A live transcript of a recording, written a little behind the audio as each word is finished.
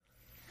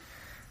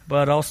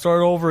but I'll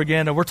start over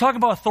again. We're talking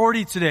about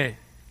authority today.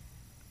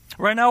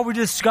 Right now, we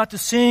just got to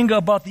sing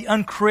about the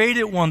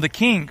uncreated one, the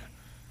King,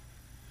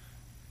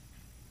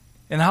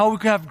 and how we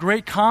could have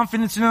great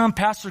confidence in Him.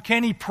 Pastor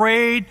Kenny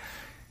prayed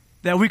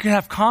that we could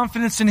have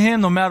confidence in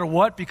Him no matter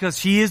what, because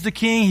He is the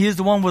King. He is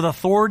the one with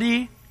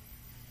authority.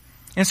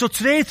 And so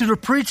today, through the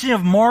preaching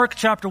of Mark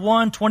chapter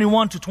 1,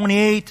 21 to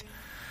 28,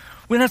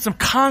 we're going to have some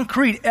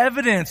concrete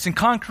evidence and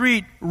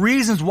concrete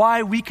reasons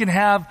why we can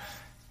have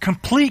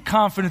complete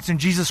confidence in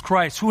Jesus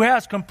Christ, who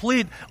has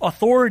complete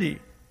authority.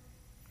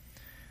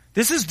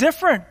 This is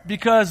different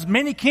because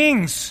many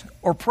kings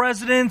or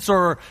presidents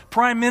or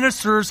prime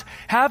ministers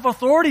have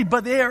authority,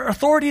 but their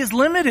authority is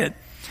limited.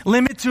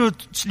 Limited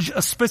to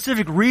a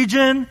specific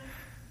region,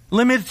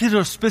 limited to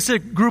a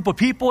specific group of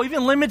people,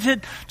 even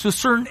limited to a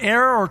certain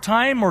era or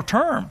time or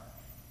term.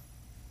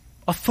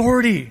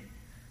 Authority.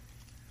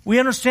 We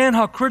understand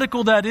how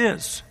critical that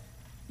is,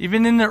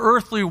 even in the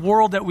earthly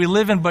world that we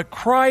live in, but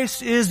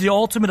Christ is the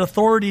ultimate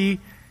authority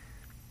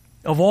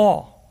of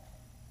all.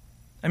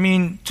 I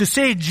mean, to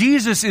say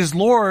Jesus is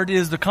Lord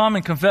is the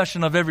common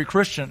confession of every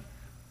Christian.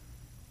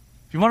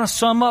 If you want to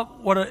sum up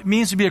what it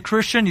means to be a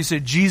Christian, you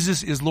say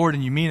Jesus is Lord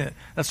and you mean it.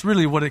 That's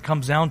really what it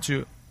comes down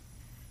to.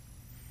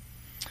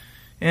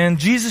 And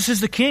Jesus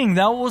is the King.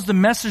 That was the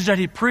message that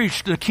He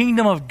preached. The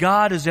kingdom of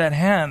God is at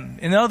hand.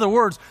 In other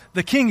words,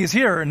 the King is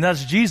here, and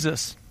that's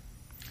Jesus.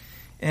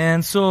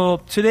 And so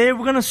today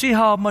we're going to see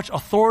how much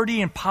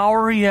authority and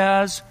power He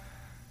has,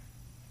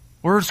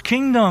 where His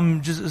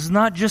kingdom is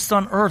not just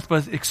on earth,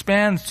 but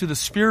expands to the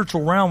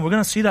spiritual realm. We're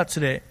going to see that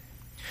today.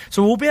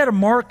 So we'll be at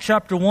Mark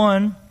chapter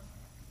 1,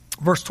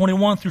 verse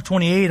 21 through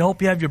 28. I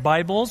hope you have your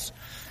Bibles.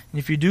 And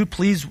if you do,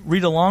 please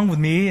read along with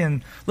me.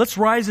 And let's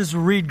rise as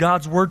we read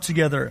God's Word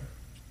together.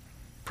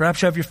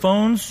 Perhaps you have your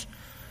phones.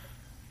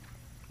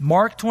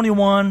 Mark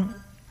 1,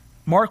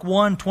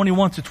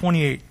 21 to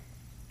 28.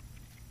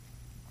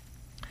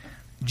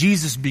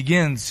 Jesus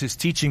begins His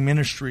teaching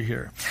ministry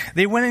here.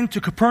 They went into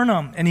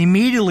Capernaum, and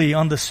immediately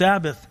on the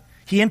Sabbath,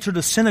 He entered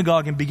the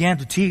synagogue and began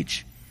to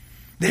teach.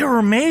 They were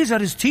amazed at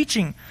His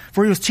teaching,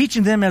 for He was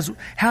teaching them as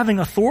having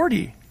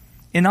authority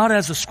and not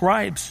as the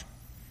scribes.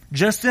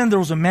 Just then there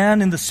was a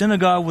man in the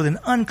synagogue with an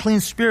unclean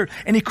spirit,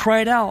 and he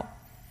cried out,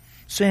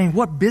 saying,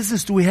 "What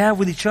business do we have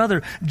with each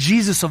other,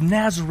 Jesus of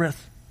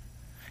Nazareth?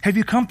 Have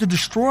you come to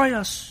destroy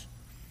us?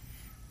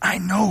 I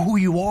know who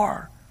you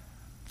are,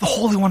 the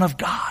Holy One of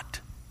God."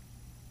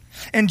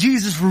 And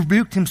Jesus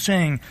rebuked him,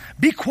 saying,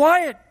 "Be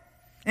quiet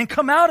and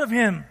come out of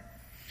him."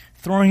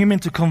 Throwing him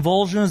into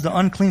convulsions, the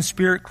unclean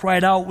spirit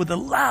cried out with a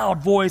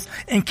loud voice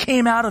and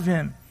came out of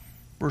him.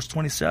 Verse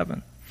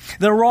 27.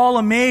 They were all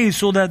amazed,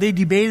 so that they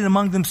debated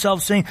among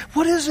themselves, saying,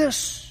 "What is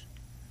this?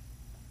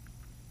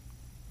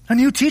 A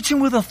new teaching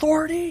with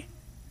authority?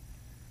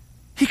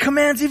 He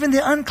commands even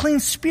the unclean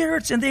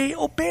spirits, and they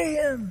obey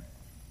Him."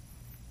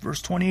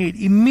 Verse 28.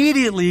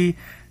 Immediately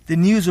the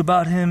news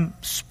about Him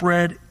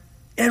spread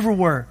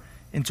everywhere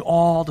into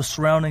all the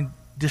surrounding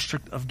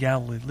district of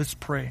Galilee. Let's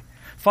pray.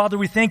 Father,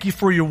 we thank You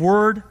for Your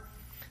Word.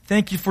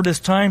 Thank You for this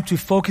time to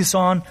focus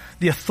on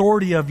the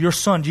authority of Your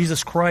Son,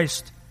 Jesus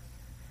Christ.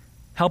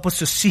 Help us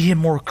to see Him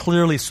more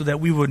clearly so that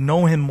we would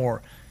know Him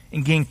more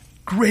and gain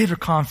greater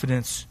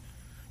confidence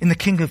in the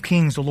King of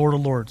Kings, the Lord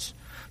of Lords.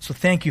 So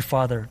thank You,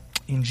 Father.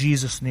 In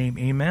Jesus' name,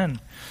 amen.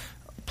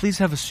 Please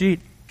have a seat.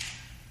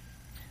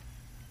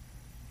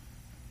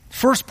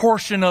 First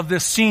portion of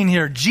this scene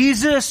here.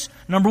 Jesus,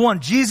 number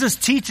one, Jesus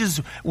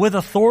teaches with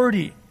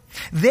authority.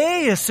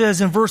 They, it says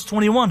in verse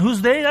 21,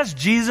 who's they? That's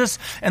Jesus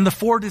and the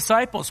 4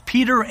 disciples,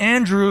 Peter,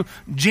 Andrew,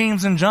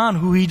 James, and John,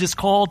 who He just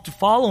called to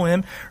follow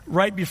Him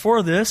right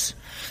before this.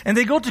 And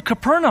they go to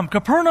Capernaum.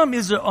 Capernaum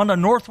is on the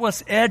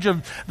northwest edge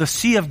of the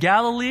Sea of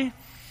Galilee.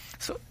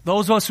 So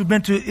those of us who've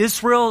been to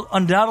Israel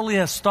undoubtedly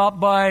have stopped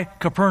by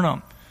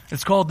Capernaum.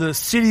 It's called the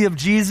City of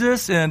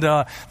Jesus, and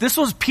this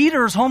was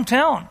Peter's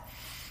hometown.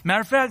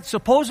 Matter of fact,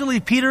 supposedly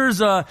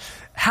Peter's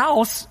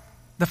house,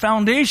 the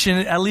foundation,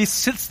 at least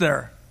sits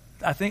there.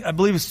 I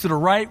believe it's to the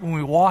right when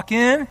we walk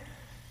in.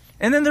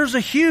 And then there's a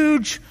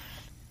huge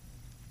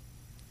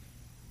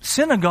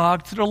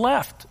synagogue to the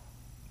left.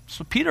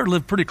 So Peter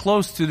lived pretty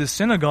close to the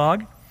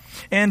synagogue.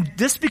 And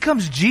this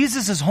becomes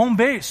Jesus' home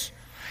base.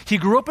 He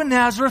grew up in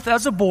Nazareth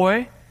as a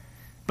boy,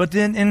 but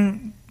then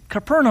in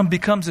Capernaum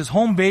becomes his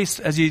home base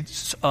as he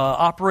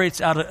operates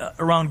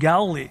around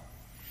Galilee.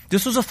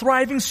 This was a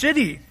thriving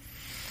city.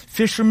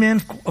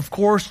 Fishermen, of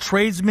course,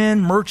 tradesmen,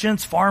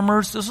 merchants,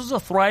 farmers. This was a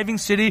thriving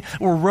city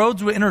where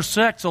roads would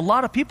intersect. So a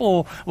lot of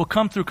people will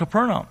come through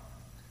Capernaum.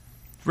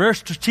 Very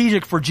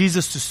strategic for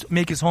Jesus to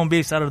make His home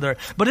base out of there.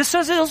 But it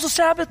says it was a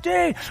Sabbath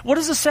day. What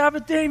does a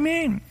Sabbath day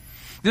mean?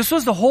 This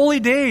was the holy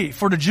day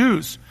for the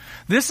Jews.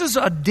 This is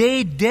a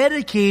day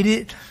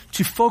dedicated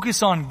to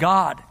focus on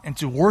God and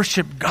to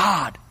worship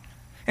God.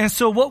 And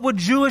so what would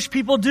Jewish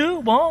people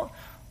do? Well,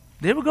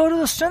 they would go to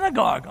the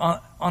synagogue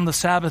on the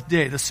Sabbath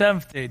day, the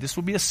 7th day. This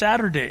would be a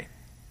Saturday.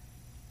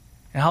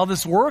 And how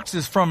this works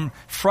is from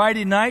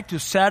Friday night to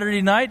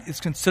Saturday night is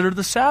considered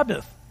the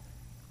Sabbath.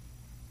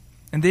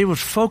 And they would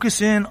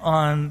focus in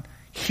on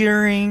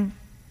hearing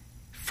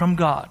from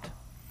God.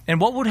 And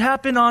what would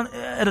happen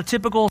at a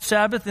typical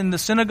Sabbath in the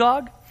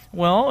synagogue?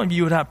 Well,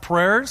 you would have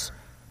prayers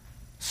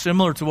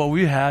similar to what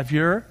we have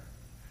here.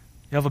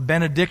 You have a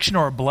benediction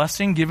or a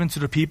blessing given to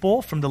the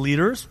people from the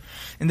leaders,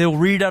 and they will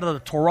read out of the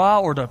Torah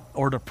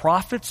or the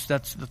prophets.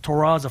 That's the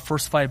Torah is the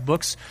first 5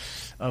 books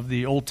of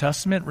the Old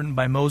Testament written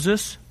by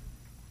Moses.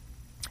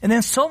 And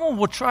then someone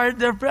will try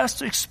their best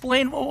to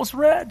explain what was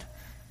read.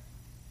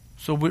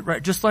 So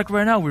just like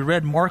right now, we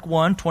read Mark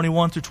 1,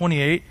 21 through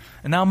 28,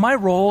 and now my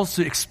role is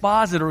to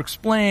exposit or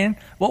explain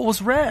what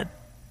was read.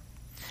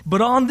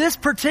 But on this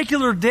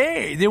particular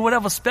day, they would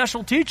have a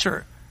special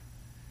teacher.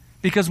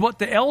 Because what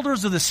the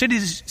elders of the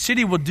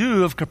city would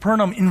do of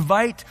Capernaum,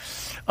 invite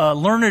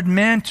learned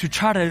men to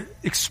try to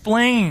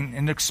explain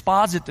and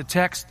exposit the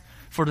text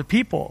for the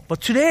people.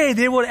 But today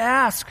they would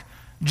ask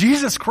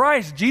Jesus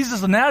Christ, Jesus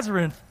the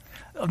Nazarene,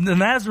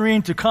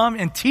 to come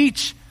and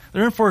teach.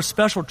 They're in for a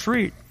special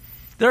treat.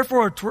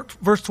 Therefore,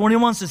 verse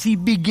 21 says, he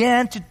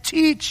began to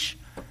teach.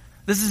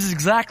 This is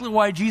exactly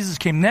why Jesus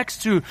came.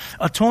 Next to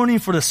atoning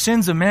for the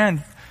sins of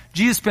man,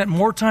 Jesus spent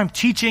more time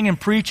teaching and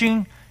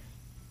preaching.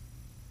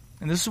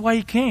 And this is why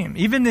he came.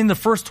 Even in the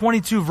first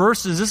 22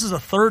 verses, this is the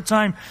third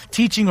time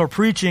teaching or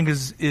preaching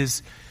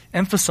is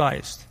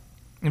emphasized.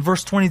 In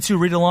verse 22,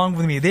 read along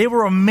with me. They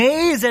were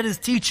amazed at his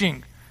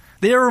teaching.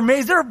 They were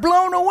amazed. They were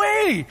blown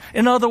away,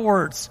 in other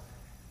words.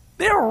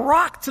 They were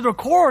rocked to the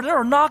core. They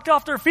were knocked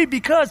off their feet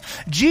because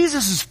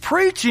Jesus'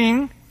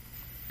 preaching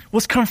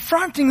was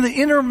confronting the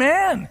inner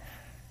man.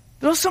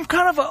 There was some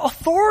kind of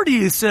authority,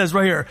 it says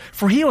right here.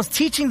 For he was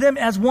teaching them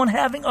as one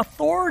having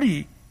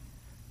authority.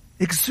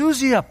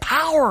 Exousia,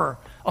 power,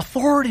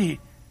 authority.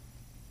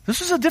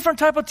 This is a different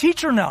type of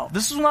teacher now.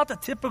 This is not the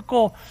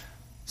typical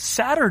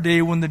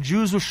Saturday when the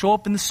Jews would show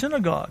up in the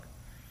synagogue.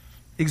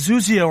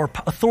 Exousia, or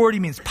authority,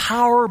 means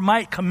power,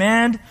 might,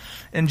 command.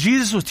 And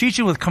Jesus was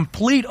teaching with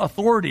complete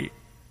authority.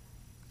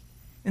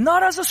 And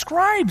not as the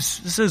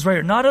scribes. It says right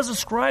here, not as the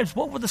scribes.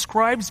 What would the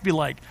scribes be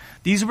like?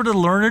 These were the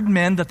learned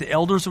men that the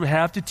elders would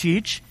have to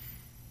teach.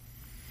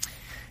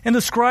 And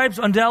the scribes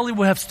undoubtedly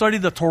would have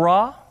studied the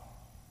Torah.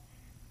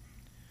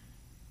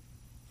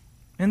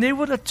 And they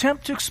would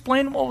attempt to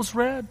explain what was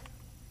read.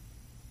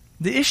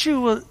 The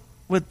issue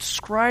with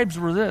scribes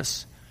were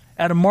this.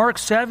 At Mark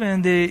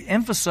 7, they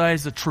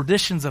emphasized the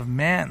traditions of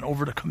man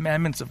over the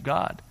commandments of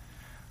God.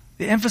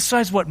 They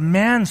emphasized what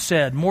man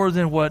said more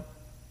than what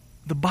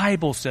the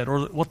Bible said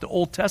or what the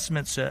Old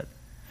Testament said.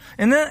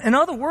 And then, in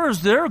other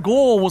words, their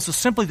goal was to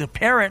simply to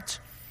parrot,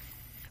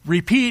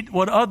 repeat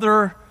what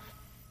other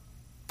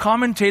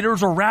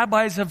commentators or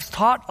rabbis have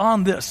taught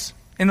on this.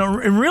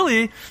 And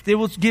really, they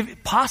will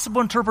give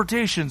possible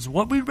interpretations.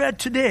 What we read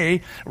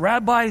today,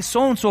 Rabbi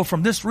so-and-so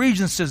from this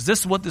region says this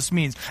is what this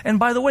means. And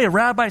by the way,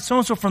 Rabbi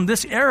so-and-so from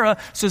this era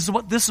says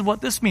this is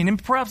what this means.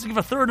 And perhaps give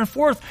a third and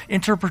fourth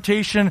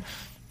interpretation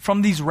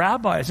from these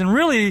rabbis. And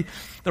really,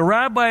 the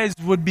rabbis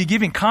would be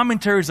giving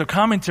commentaries of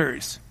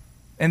commentaries.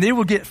 And they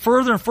would get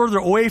further and further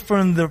away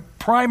from the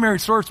primary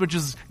source, which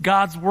is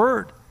God's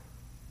Word.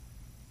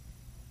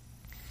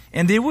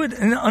 And they would,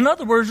 in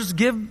other words, just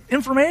give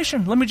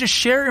information. Let me just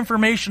share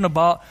information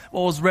about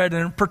what was read,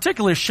 and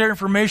particularly share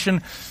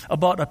information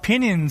about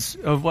opinions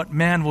of what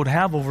man would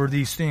have over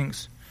these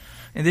things.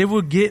 And they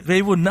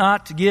would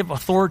not give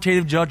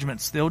authoritative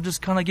judgments. They'll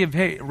just kind of give,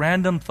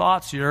 random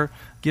thoughts here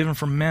given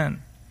from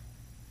men.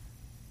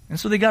 And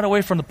so they got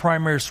away from the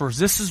primary source.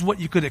 This is what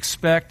you could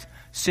expect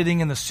sitting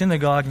in the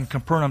synagogue in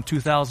Capernaum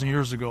 2,000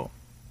 years ago.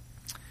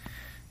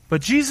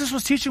 But Jesus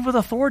was teaching with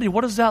authority.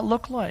 What does that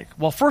look like?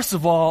 Well, first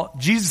of all,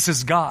 Jesus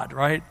is God,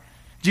 right?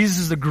 Jesus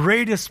is the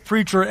greatest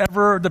preacher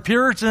ever. The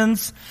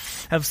Puritans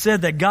have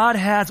said that God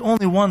has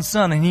only one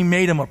son and he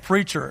made him a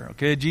preacher.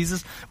 Okay,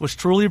 Jesus was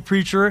truly a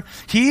preacher.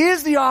 He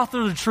is the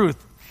author of the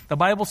truth. The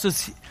Bible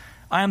says,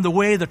 I am the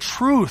way, the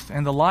truth,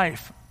 and the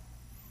life.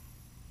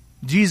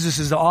 Jesus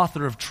is the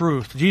author of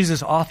truth.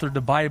 Jesus authored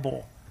the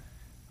Bible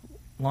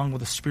along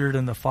with the Spirit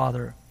and the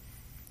Father.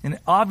 And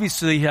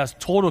obviously he has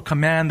total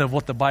command of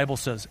what the Bible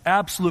says.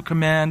 Absolute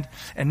command.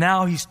 And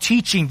now he's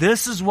teaching.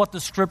 This is what the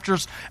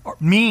scriptures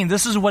mean.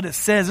 This is what it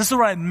says. This is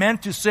what I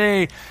meant to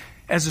say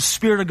as the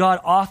Spirit of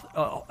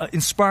God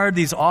inspired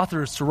these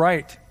authors to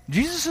write.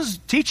 Jesus is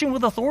teaching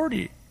with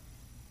authority.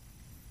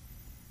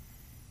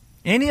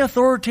 Any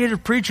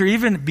authoritative preacher,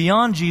 even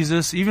beyond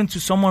Jesus, even to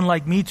someone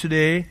like me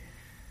today,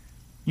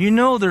 you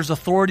know there's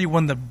authority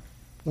when the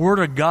Word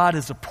of God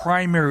is the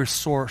primary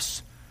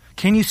source.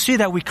 Can you see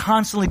that we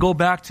constantly go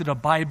back to the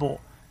Bible?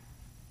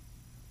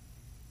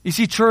 You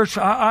see, church,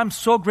 I'm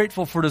so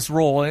grateful for this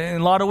role. In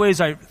a lot of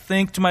ways, I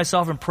think to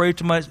myself and pray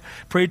to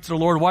the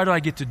Lord, why do I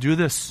get to do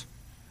this?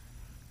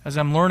 As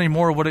I'm learning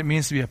more what it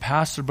means to be a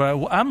pastor,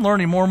 but I'm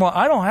learning more and more.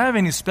 I don't have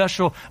any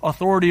special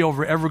authority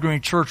over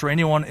Evergreen Church or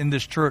anyone in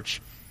this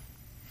church.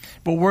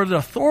 But where the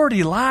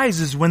authority lies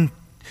is when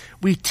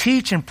we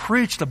teach and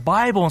preach the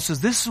Bible and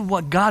says, this is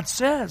what God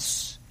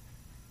says.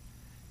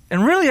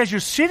 And really, as you're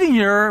sitting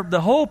here,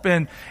 the hope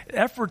and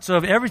efforts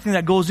of everything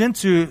that goes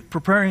into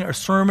preparing a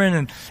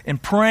sermon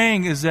and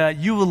praying is that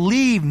you will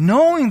leave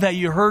knowing that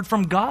you heard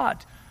from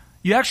God.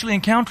 You actually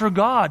encounter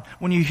God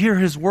when you hear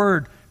His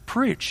word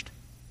preached.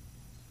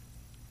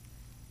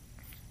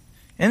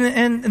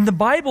 And the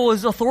Bible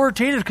is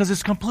authoritative because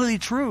it's completely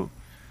true.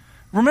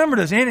 Remember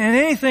this, in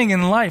anything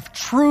in life,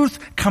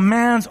 truth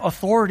commands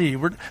authority.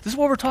 This is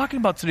what we're talking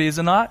about today, is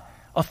it not?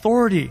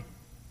 Authority.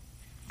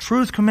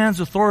 Truth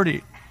commands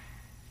authority.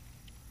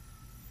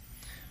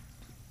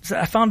 So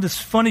I found this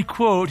funny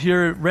quote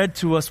here read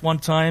to us one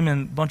time,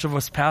 and a bunch of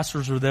us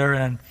pastors were there,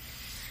 and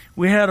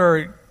we had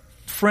our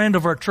friend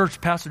of our church,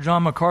 Pastor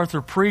John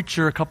MacArthur, preach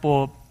here a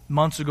couple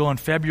months ago in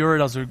February.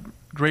 That was a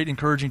great,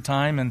 encouraging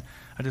time, and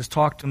I just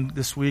talked to him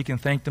this week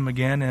and thanked him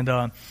again.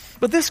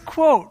 But this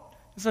quote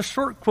is a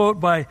short quote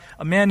by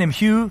a man named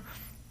Hughes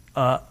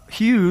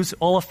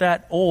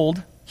Oliphant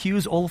Old.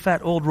 Hughes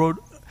Oliphant Old wrote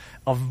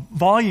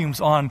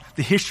volumes on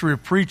the history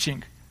of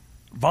preaching.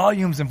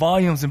 Volumes and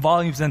volumes and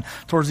volumes, and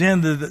towards the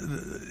end of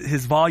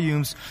his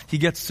volumes, he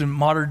gets to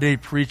modern day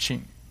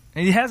preaching.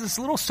 And he has this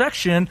little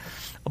section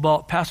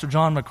about Pastor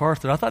John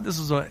MacArthur. I thought this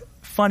was a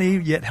funny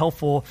yet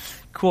helpful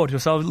quote.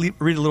 So I'll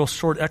read a little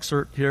short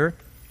excerpt here.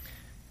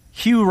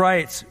 Hugh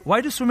writes,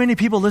 "Why do so many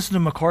people listen to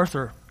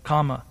MacArthur,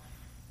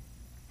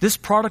 this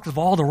product of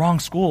all the wrong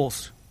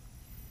schools?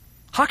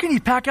 How can he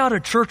pack out a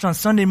church on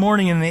Sunday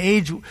morning in an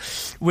age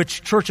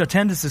which church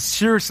attendance is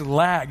seriously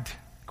lagged? ?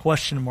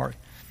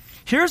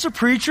 Here's a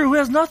preacher who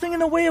has nothing in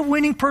the way of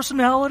winning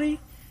personality,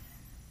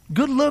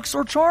 good looks,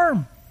 or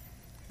charm."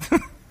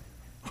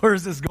 Where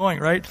is this going,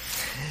 right?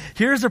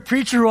 Here's a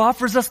preacher who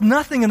offers us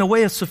nothing in the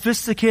way of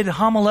sophisticated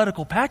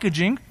homiletical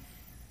packaging.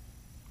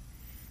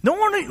 No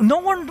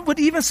one would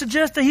even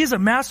suggest that he's a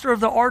master of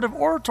the art of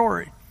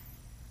oratory.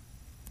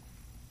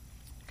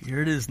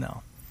 Here it is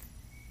now.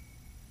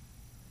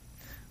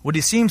 What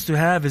he seems to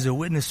have is a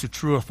witness to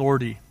true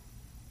authority.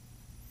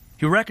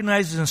 He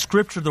recognizes in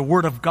Scripture the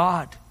Word of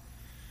God.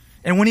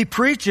 And when he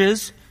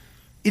preaches,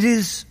 it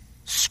is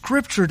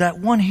Scripture that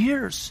one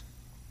hears.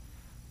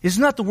 It's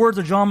not the words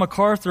of John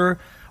MacArthur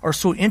are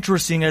so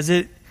interesting as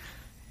it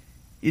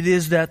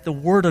is that the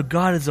Word of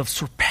God is of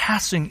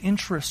surpassing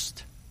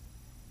interest.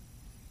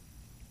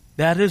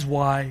 That is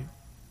why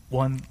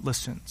one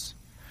listens.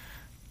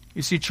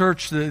 You see,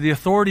 church, the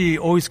authority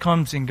always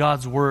comes in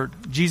God's Word.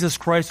 Jesus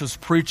Christ was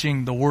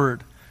preaching the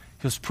Word.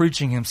 He was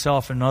preaching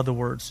Himself, in other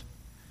words.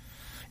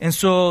 And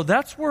so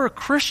that's where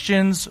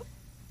Christians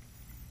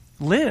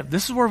live.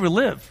 This is where we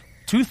live.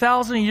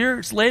 2,000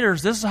 years later,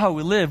 this is how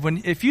we live.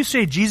 If you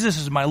say Jesus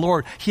is my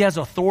Lord, He has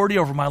authority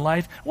over my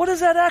life, what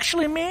does that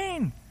actually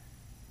mean?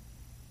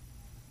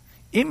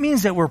 It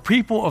means that we're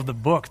people of the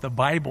book, the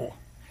Bible.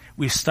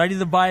 We study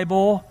the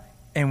Bible,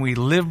 and we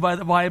live by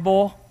the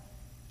Bible,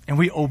 and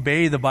we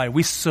obey the Bible.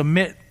 We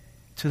submit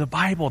to the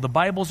Bible. The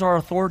Bible's our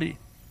authority.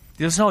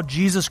 This is how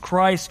Jesus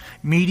Christ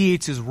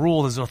mediates His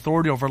rule, His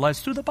authority over our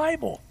lives, through the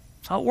Bible.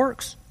 That's how it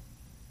works.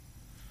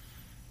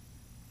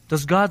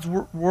 Does God's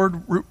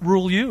word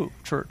rule you,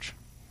 church?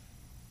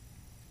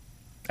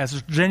 As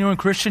a genuine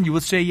Christian, you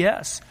would say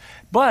yes.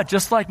 But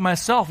just like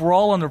myself, we're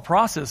all under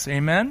process.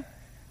 Amen?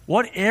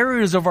 What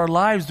areas of our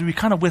lives do we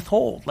kind of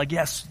withhold? Like,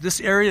 yes,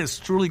 this area is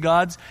truly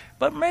God's,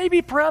 but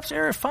maybe perhaps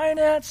area of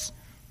finance,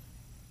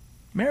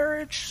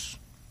 marriage,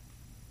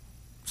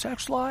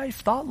 sex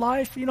life, thought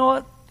life. You know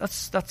what?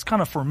 That's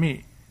kind of for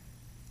me.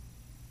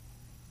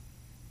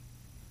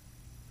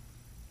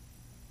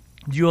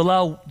 Do you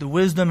allow the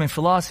wisdom and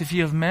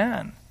philosophy of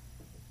man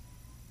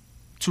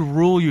to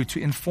rule you, to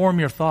inform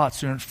your thoughts,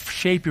 to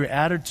shape your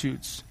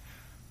attitudes?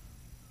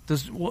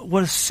 Does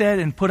what is said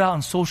and put out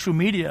on social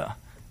media,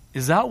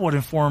 is that what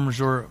informs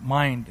your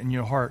mind and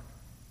your heart?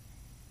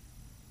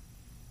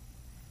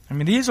 I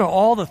mean, these are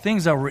all the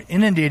things that we're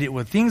inundated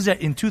with, things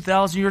that in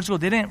 2,000 years ago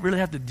they didn't really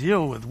have to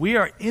deal with. We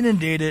are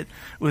inundated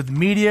with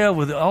media,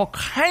 with all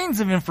kinds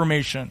of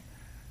information.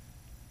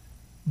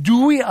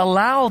 Do we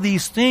allow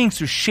these things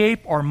to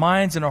shape our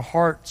minds and our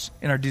hearts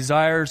and our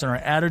desires and our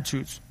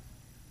attitudes?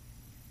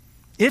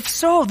 If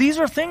so, these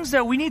are things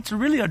that we need to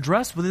really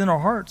address within our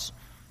hearts.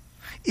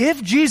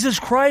 If Jesus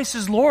Christ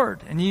is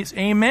Lord, and He's,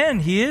 amen,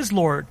 He is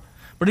Lord.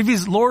 But if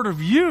He's Lord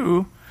of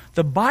you,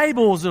 the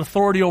Bible is the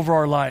authority over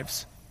our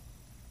lives.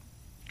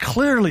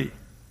 Clearly.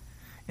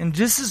 And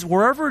this is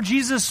wherever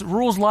Jesus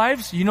rules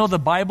lives, you know the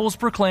Bible is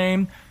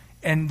proclaimed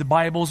and the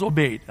Bible is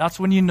obeyed. That's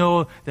when you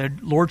know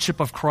that Lordship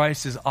of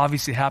Christ is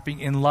obviously happening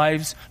in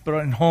lives, but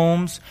in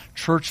homes,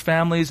 church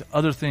families,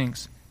 other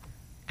things.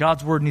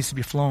 God's word needs to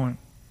be flowing.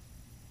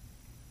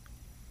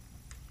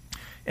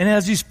 And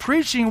as He's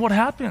preaching, what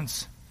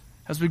happens?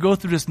 As we go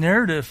through this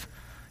narrative,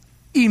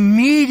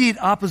 immediate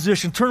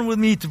opposition. Turn with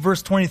me to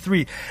verse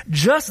 23.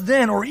 Just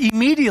then, or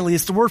immediately,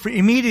 it's the word for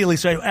immediately.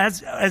 So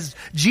as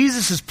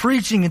Jesus is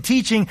preaching and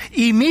teaching,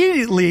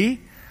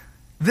 immediately,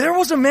 there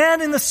was a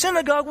man in the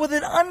synagogue with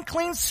an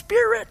unclean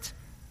spirit.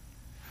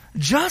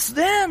 Just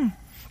then,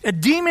 a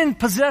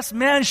demon-possessed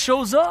man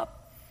shows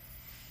up.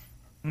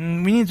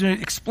 And we need to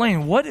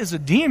explain, what is a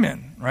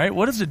demon, right?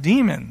 What is a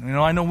demon? You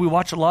know, I know we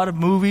watch a lot of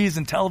movies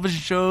and television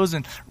shows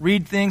and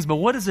read things, but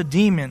what is a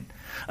demon?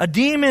 A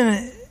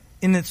demon,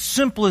 in its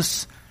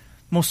simplest,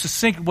 most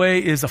succinct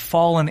way, is a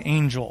fallen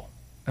angel.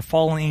 a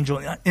fallen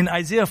angel. In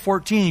Isaiah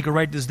 14, you can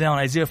write this down,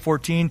 Isaiah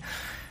 14,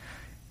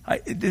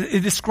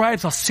 it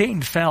describes how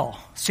Satan fell.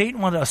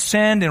 Satan wanted to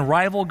ascend and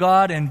rival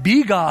God and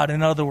be God,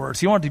 in other words.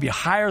 He wanted to be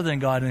higher than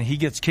God, and he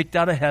gets kicked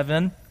out of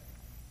heaven.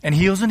 And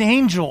he was an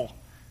angel,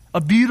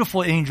 a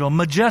beautiful angel, a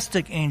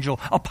majestic angel,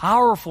 a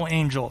powerful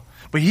angel.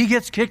 But he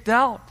gets kicked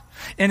out.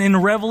 And in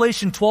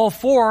Revelation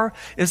 12:4,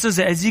 it says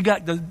that as he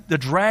got the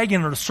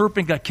dragon or the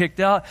serpent got kicked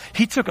out,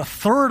 he took a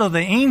third of the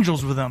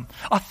angels with him.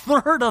 A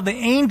third of the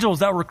angels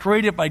that were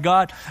created by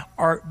God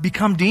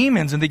become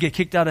demons, and they get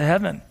kicked out of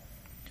heaven.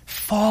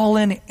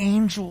 Fallen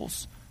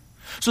angels.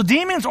 So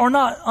demons are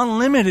not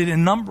unlimited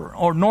in number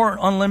nor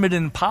unlimited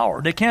in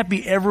power. They can't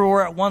be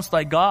everywhere at once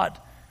like God.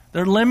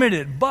 They're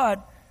limited,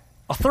 but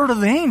a third of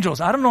the angels,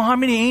 I don't know how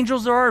many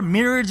angels there are,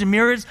 myriads and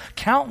myriads,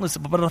 countless,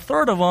 but a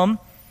third of them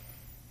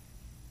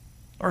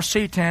are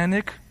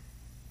satanic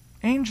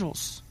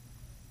angels.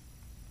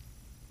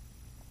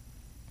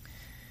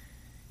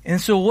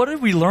 And so what are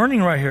we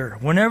learning right here?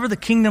 Whenever the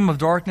kingdom of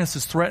darkness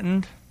is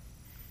threatened,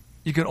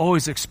 you can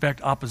always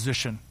expect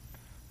opposition.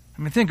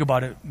 I mean, think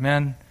about it,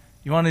 man.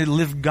 You want to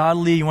live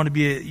godly, you want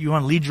to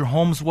lead your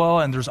homes well,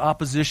 and there's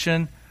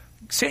opposition.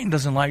 Satan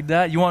doesn't like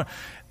that.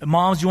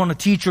 Moms, you want to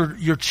teach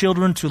your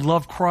children to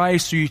love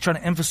Christ, so you're trying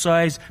to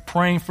emphasize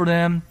praying for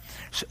them,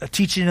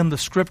 teaching them the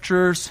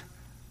scriptures.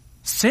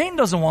 Satan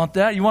doesn't want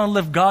that. You want to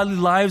live godly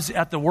lives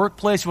at the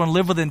workplace. You want to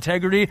live with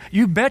integrity.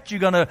 You bet you're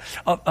going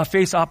to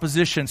face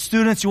opposition.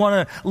 Students, you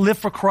want to live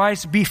for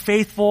Christ, be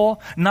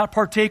faithful, not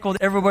partake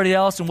with everybody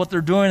else and what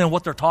they're doing and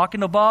what they're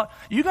talking about.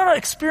 You're going to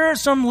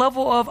experience some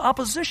level of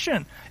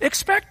opposition.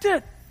 Expect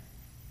it.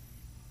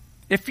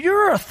 If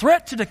you're a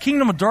threat to the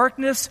kingdom of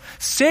darkness,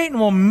 Satan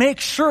will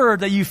make sure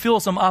that you feel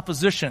some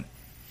opposition.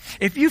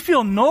 If you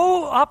feel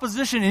no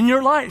opposition in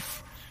your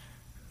life,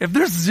 if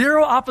there's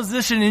zero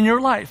opposition in your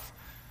life,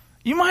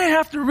 you might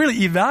have to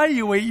really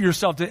evaluate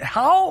yourself.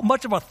 How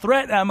much of a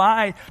threat am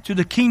I to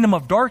the kingdom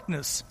of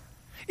darkness?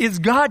 Is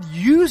God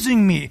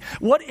using me?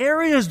 What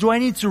areas do I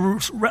need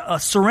to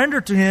surrender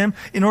to Him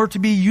in order to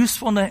be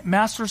useful in the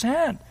Master's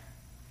hand?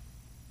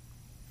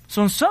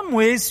 So in some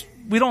ways,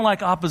 we don't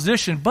like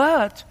opposition,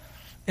 but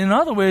in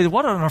other ways,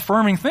 what an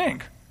affirming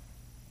thing.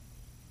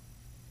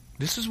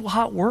 This is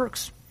how it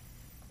works.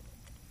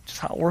 Just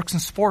how it works in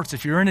sports.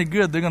 If you're any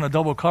good, they're going to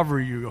double cover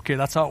you. Okay,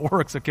 that's how it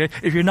works, okay?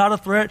 If you're not a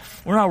threat,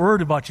 we're not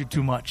worried about you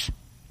too much.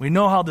 We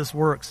know how this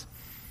works.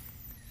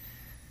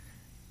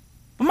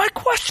 But my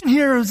question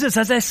here is this.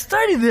 As I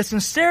studied this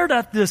and stared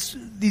at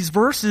these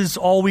verses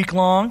all week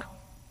long,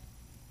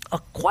 a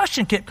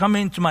question kept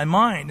coming to my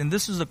mind, and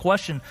this is the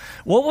question.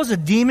 What was a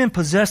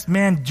demon-possessed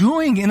man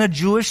doing in a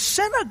Jewish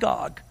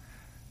synagogue?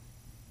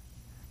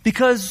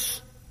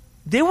 Because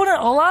they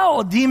wouldn't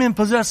allow a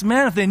demon-possessed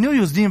man, if they knew he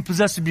was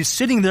demon-possessed, to be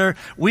sitting there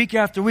week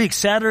after week,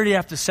 Saturday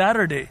after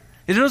Saturday.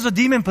 If there was a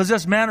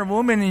demon-possessed man or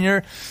woman in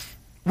here,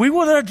 we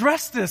will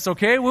address this,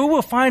 okay? We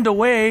will find a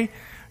way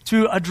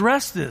to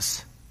address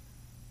this.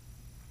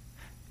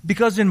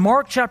 Because in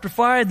Mark chapter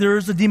 5, there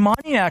is a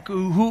demoniac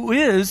who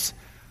is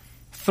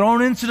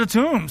thrown into the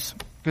tombs.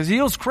 Because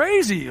he was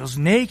crazy. He was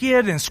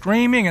naked and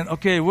screaming, and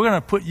okay, we're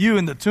going to put you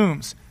in the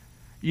tombs.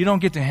 You don't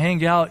get to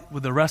hang out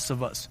with the rest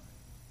of us.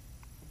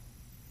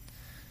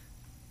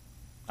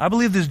 I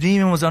believe this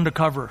demon was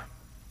undercover.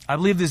 I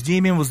believe this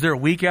demon was there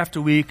week after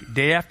week,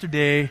 day after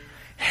day,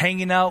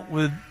 hanging out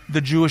with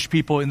the Jewish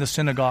people in the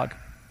synagogue.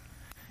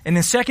 And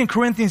in 2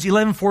 Corinthians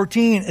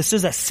 11:14, it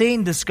says that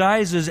Satan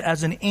disguises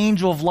as an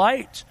angel of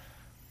light.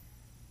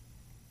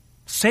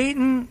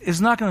 Satan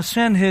is not going to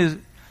send his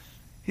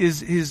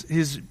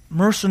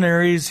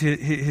mercenaries,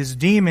 his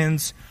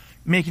demons,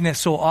 making it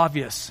so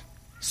obvious.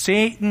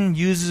 Satan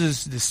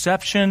uses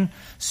deception.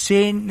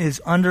 Satan is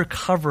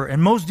undercover.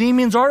 And most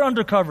demons are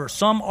undercover.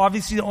 Some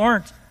obviously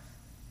aren't.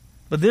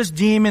 But this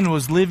demon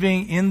was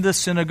living in the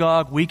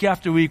synagogue week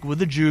after week with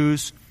the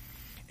Jews,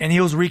 and he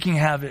was wreaking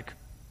havoc.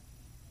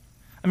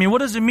 I mean, what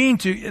does it mean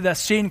that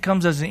Satan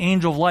comes as an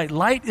angel of light?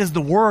 Light is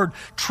the word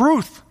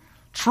truth.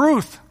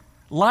 Truth.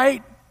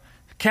 Light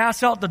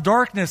casts out the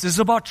darkness. It's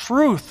about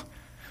truth.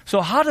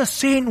 So how does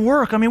Satan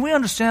work? I mean, we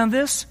understand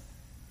this.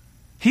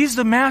 He's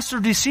the master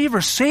deceiver.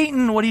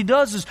 Satan, what he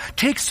does is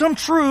take some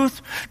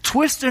truth,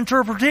 twist the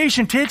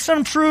interpretation, take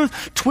some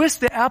truth, twist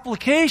the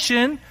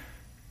application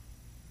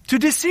to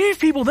deceive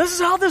people. This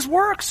is how this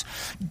works.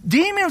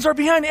 Demons are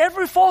behind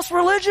every false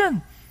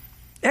religion.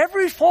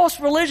 Every false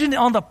religion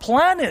on the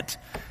planet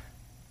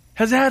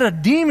has had a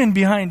demon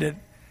behind it,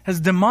 has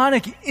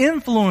demonic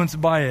influence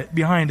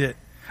behind it.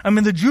 I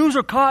mean, the Jews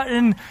are caught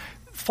in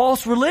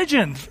false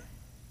religion.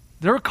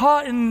 They're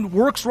caught in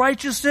works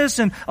righteousness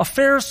and a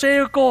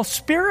Pharisaical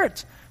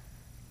spirit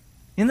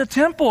in the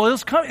temple.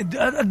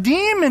 A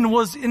demon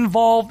was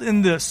involved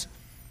in this.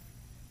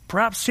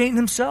 Perhaps Satan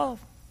himself.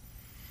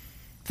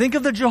 Think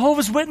of the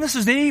Jehovah's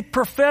Witnesses. They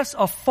profess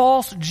a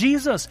false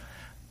Jesus.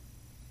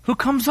 Who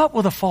comes up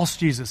with a false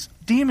Jesus?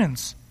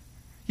 Demons.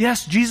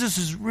 Yes, Jesus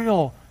is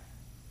real,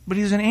 but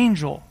he's an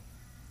angel.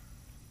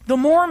 The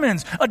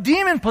Mormons. A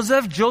demon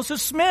possessed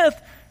Joseph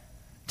Smith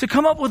to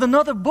come up with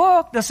another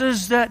book that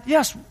says that,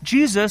 yes,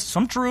 Jesus,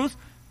 some truth,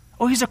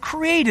 oh, he's a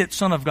created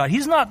Son of God.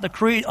 He's not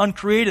the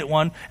uncreated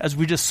one, as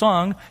we just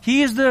sung.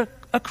 He is a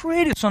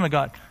created Son of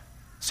God.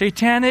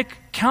 Satanic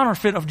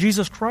counterfeit of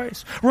Jesus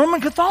Christ. Roman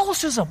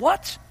Catholicism,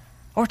 what?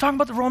 Are we talking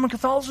about the Roman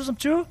Catholicism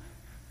too?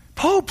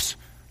 Popes,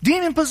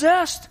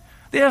 demon-possessed.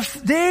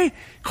 They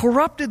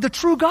corrupted the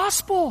true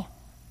gospel.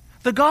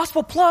 The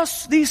gospel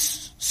plus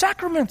these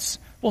sacraments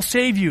will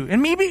save you.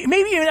 And maybe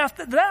even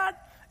after that,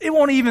 it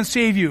won't even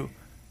save you.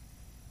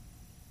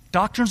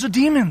 Doctrines of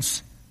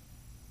demons.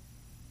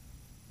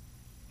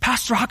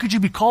 Pastor, how could you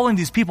be calling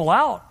these people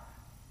out?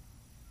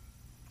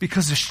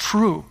 Because it's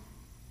true.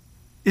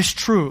 It's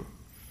true.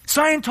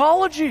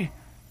 Scientology.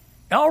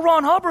 L.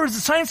 Ron Hubbard is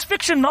a science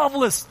fiction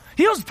novelist.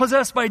 He was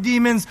possessed by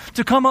demons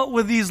to come up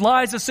with these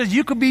lies that says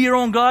you could be your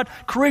own God,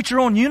 create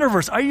your own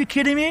universe. Are you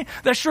kidding me?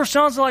 That sure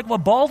sounds like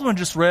what Baldwin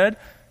just read.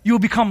 You will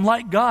become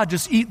like God,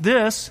 just eat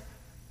this.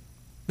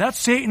 That's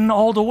Satan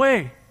all the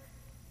way.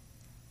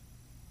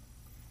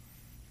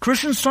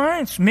 Christian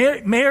Science,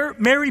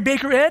 Mary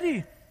Baker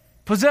Eddy,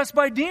 possessed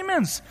by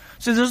demons.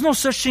 Says there's no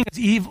such thing as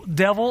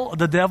evil,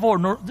 the devil,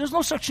 or there's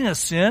no such thing as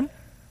sin.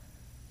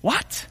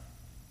 What?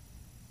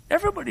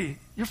 Everybody,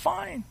 you're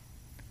fine.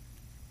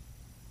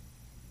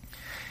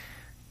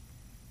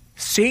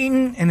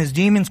 Satan and his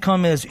demons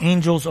come as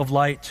angels of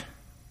light.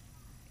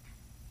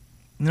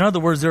 In other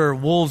words, they're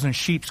wolves in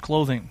sheep's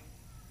clothing.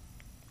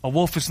 A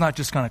wolf is not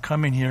just going to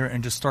come in here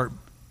and just start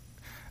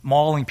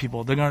mauling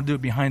people. They're going to do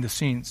it behind the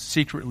scenes,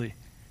 secretly,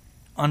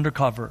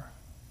 undercover.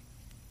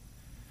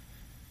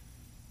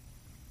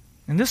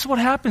 And this is what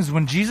happens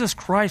when Jesus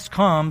Christ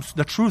comes,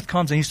 the truth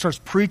comes, and he starts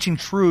preaching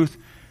truth.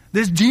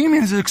 This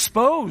demon is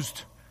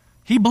exposed.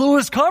 He blew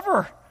his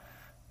cover.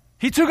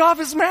 He took off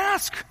his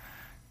mask.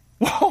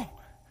 Whoa,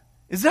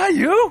 is that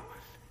you?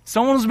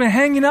 Someone's been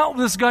hanging out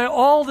with this guy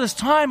all this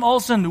time. All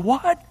of a sudden,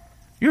 what?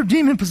 You're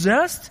demon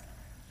possessed?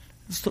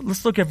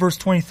 Let's look at verse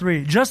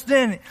 23. Just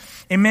then,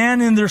 a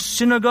man in their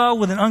synagogue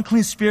with an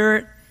unclean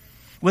spirit,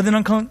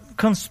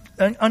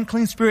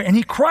 unclean spirit, and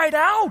he cried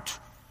out.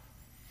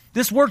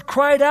 This word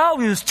cried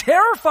out, he was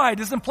terrified.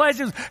 This implies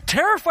he was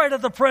terrified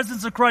of the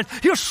presence of Christ.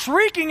 He was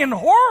shrieking in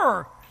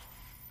horror.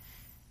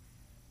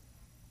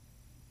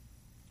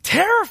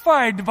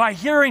 Terrified by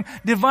hearing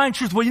divine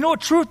truth. Well, you know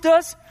what truth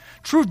does?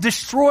 Truth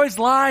destroys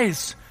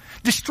lies.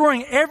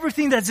 Destroying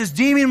everything that this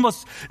demon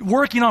was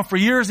working on for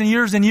years and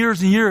years and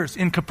years and years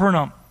in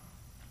Capernaum.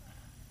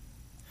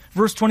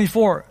 Verse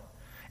 24.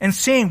 And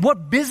saying,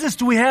 what business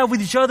do we have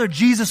with each other,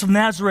 Jesus of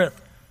Nazareth?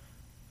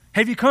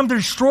 Have you come to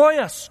destroy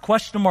us?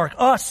 Question mark.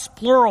 Us,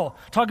 plural.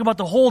 Talk about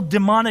the whole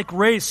demonic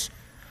race.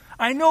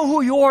 I know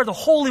who you are, the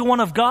Holy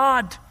One of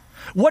God.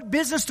 What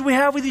business do we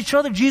have with each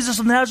other, Jesus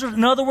of Nazareth?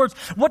 In other words,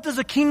 what does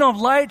the kingdom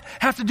of light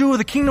have to do with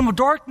the kingdom of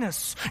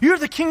darkness? You're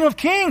the King of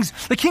Kings,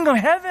 the King of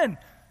heaven.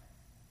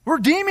 We're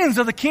demons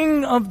of the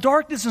king of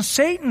darkness and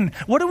Satan.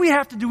 What do we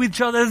have to do with each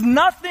other? There's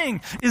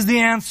nothing is the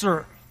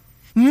answer.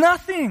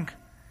 Nothing.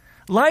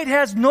 Light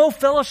has no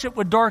fellowship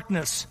with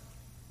darkness.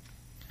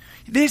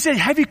 They said,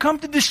 have you come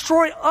to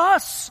destroy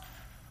us?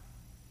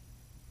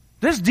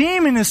 This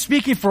demon is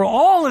speaking for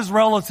all his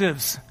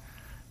relatives.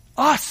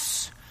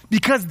 Us.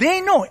 Because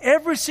they know,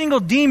 every single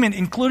demon,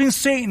 including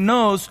Satan,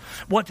 knows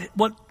what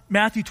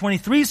Matthew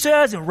 23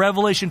 says and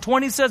Revelation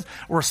 20 says,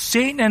 where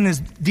Satan and his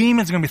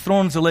demons are going to be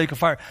thrown into the lake of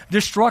fire.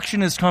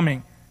 Destruction is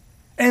coming.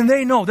 And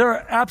they know,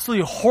 they're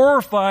absolutely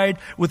horrified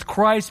with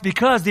Christ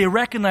because they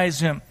recognize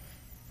him.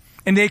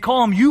 And they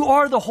call him, you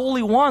are the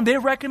Holy One. They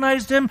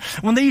recognized him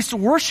when they used to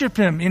worship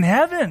him in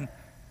heaven.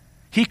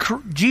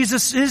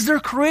 Jesus is their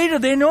creator.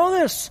 They know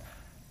this.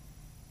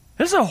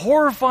 This is a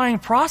horrifying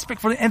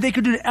prospect for them, and they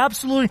could do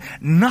absolutely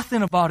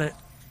nothing about it.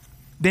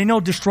 They know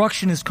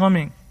destruction is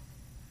coming.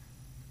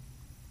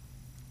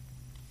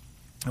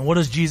 And what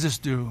does Jesus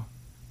do?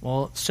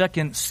 Well,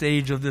 second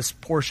stage of this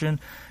portion,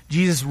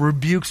 Jesus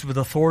rebukes with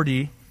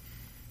authority.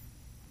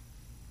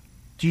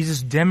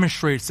 Jesus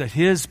demonstrates that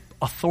his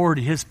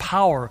authority, his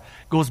power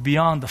goes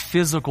beyond the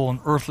physical and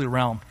earthly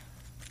realm.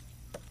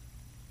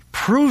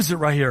 Proves it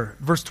right here,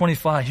 verse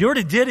 25. He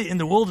already did it in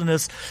the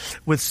wilderness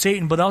with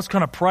Satan, but that was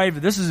kind of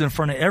private. This is in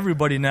front of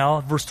everybody now,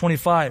 verse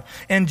 25.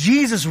 And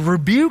Jesus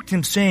rebuked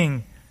him,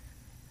 saying,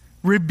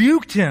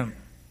 rebuked him.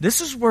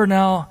 This is where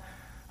now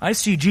I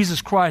see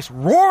Jesus Christ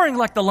roaring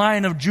like the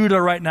Lion of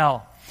Judah right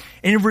now.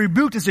 And he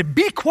rebuked and said,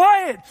 be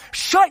quiet,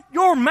 shut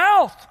your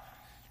mouth.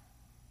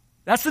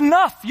 That's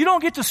enough. You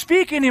don't get to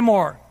speak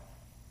anymore.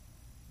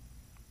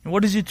 And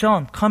what does he tell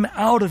him? Come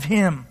out of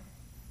him.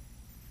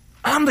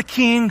 I'm the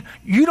king.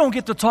 You don't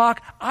get to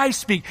talk. I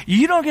speak.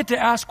 You don't get to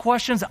ask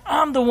questions.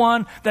 I'm the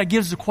one that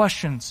gives the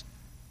questions.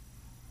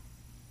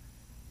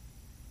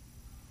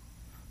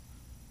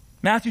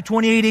 Matthew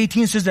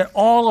 28:18 says that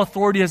all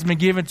authority has been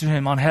given to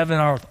him on heaven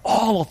and earth.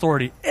 All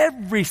authority.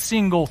 Every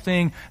single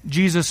thing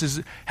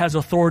Jesus has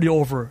authority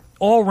over.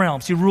 All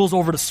realms. He rules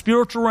over the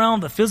spiritual realm,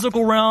 the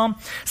physical realm.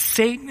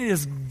 Satan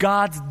is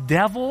God's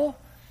devil.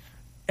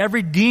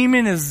 Every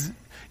demon is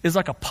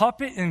like a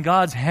puppet in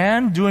God's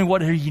hand doing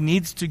what he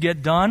needs to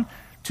get done.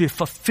 to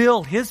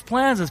fulfill His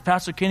plans, as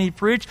Pastor Kenny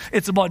preached.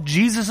 It's about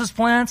Jesus'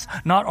 plans,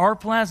 not our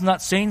plans,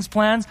 not Satan's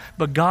plans,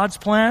 but God's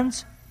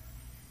plans.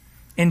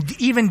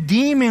 And even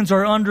demons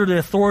are under the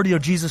authority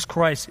of Jesus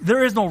Christ.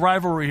 There is no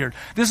rivalry here.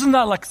 This is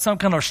not like some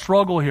kind of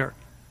struggle here.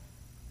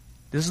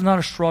 This is not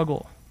a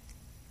struggle.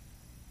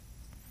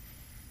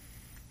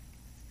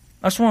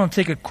 I just want to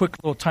take a quick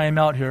little time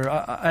out here.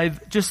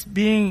 I've just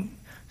being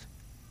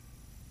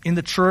in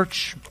the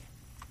church,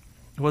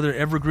 whether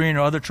Evergreen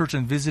or other churches,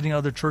 and visiting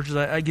other churches,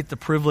 I get the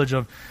privilege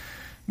of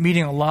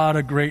meeting a lot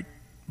of great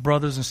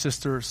brothers and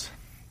sisters.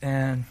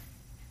 And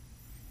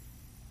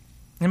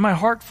my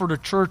heart for the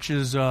church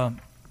has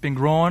been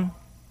growing.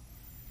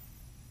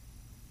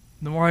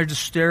 The more I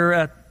just stare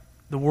at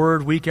the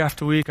Word week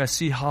after week, I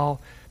see how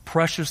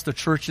precious the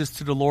church is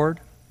to the Lord.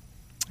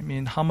 I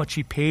mean, how much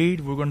He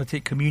paid. We're going to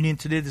take communion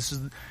today.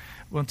 We're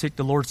going to take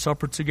the Lord's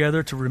Supper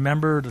together to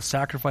remember the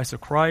sacrifice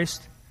of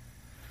Christ.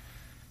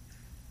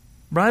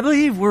 But I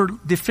believe we're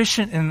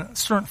deficient in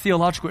certain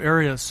theological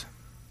areas.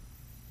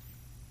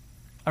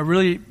 I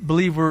really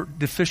believe we're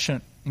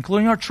deficient,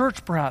 including our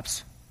church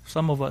perhaps,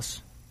 some of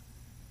us.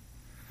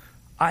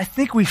 I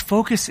think we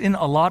focus in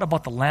a lot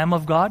about the Lamb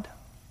of God,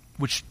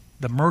 which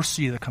the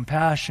mercy, the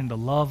compassion, the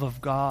love of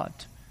God,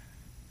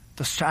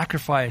 the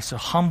sacrifice, a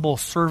humble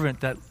servant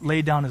that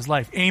laid down his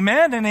life.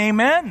 Amen and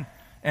amen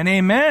and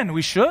amen.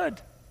 We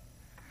should.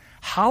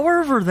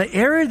 However, the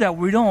area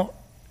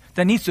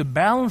that needs to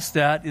balance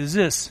that is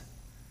this.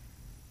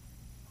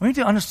 We need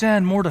to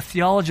understand more the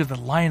theology of the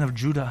Lion of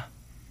Judah.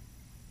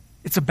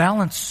 It's a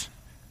balance.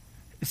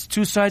 It's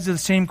two sides of the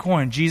same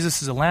coin.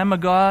 Jesus is the Lamb of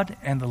God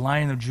and the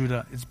Lion of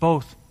Judah. It's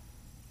both.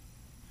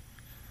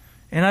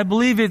 And I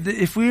believe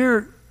if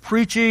we're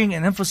preaching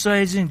and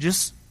emphasizing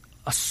just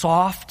a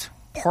soft,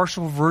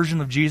 partial version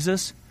of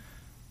Jesus,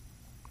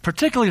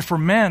 particularly for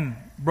men,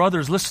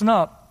 brothers, listen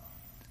up.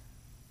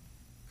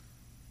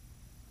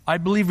 I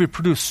believe we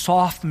produce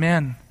soft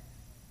men.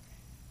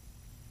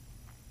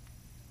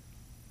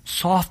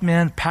 Soft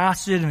men,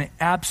 passive and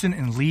absent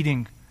in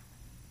leading.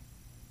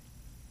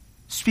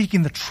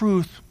 Speaking the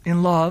truth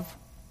in love.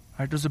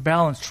 Right? There's a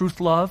balance. Truth,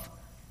 love.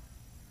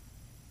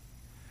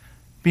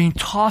 Being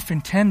tough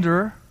and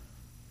tender.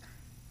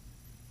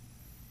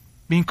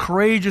 Being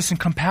courageous and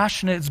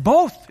compassionate. It's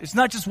both. It's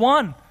not just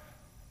one.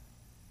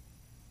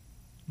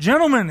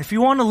 Gentlemen, if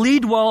you want to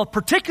lead well,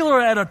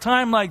 particularly at a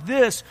time like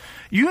this,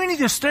 you need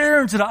to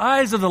stare into the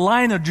eyes of the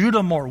Lion of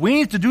Judah more. We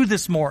need to do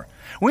this more.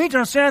 We need to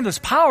understand this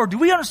power. Do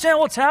we understand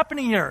what's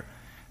happening here?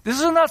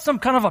 This is not some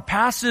kind of a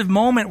passive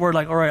moment where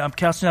like, all right, I'm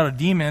casting out a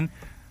demon.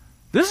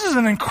 This is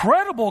an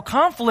incredible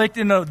conflict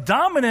in a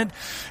dominant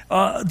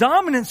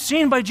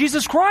scene by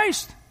Jesus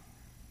Christ.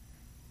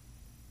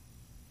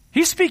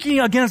 He's speaking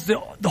against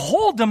the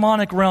whole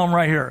demonic realm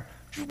right here.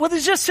 Well,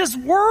 it's just His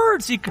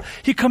words.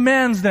 He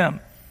commands them.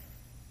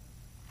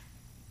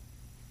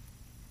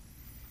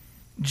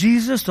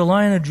 Jesus, the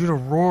Lion of Judah,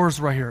 roars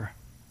right here.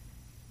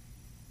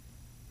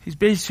 He's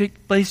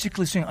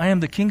basically saying, I am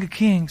the King of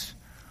Kings,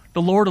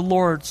 the Lord of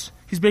Lords.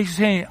 He's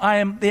basically saying, I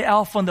am the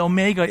Alpha and the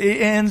Omega.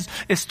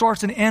 It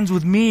starts and ends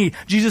with me.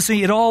 Jesus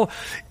saying,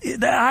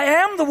 I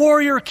am the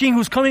warrior king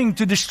who's coming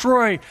to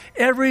destroy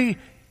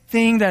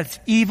everything that's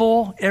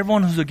evil,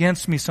 everyone who's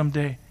against me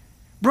someday.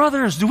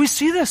 Brothers, do we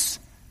see this?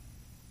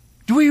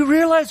 Do we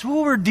realize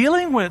who we're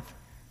dealing with?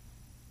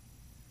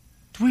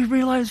 Do we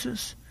realize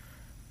this?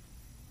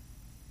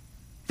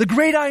 The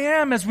great I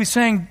am, as we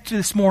sang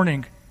this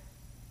morning.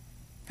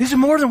 These are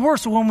more than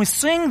words. So when we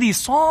sing these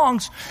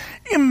songs,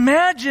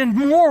 imagine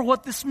more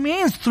what this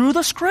means through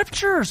the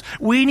Scriptures.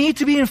 We need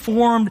to be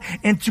informed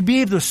and to be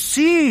able to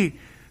see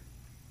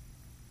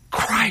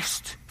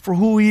Christ for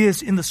who He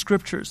is in the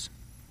Scriptures.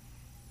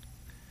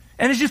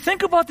 And as you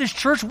think about this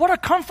church, what a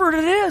comfort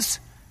it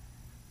is.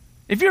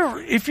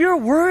 If you're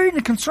worried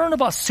and concerned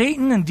about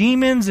Satan and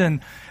demons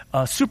and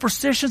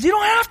superstitions, you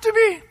don't have to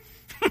be.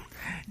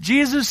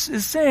 Jesus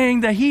is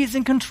saying that He is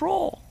in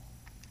control.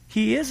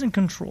 He is in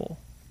control.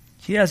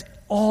 He has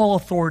all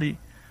authority.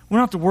 We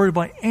don't have to worry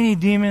about any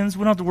demons.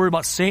 We don't have to worry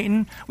about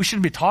Satan. We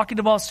shouldn't be talking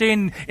about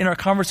Satan in our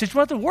conversation.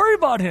 We don't have to worry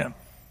about him.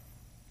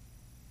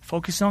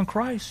 Focus on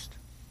Christ.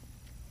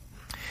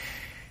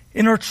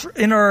 In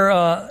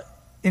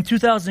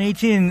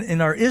 2018,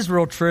 in our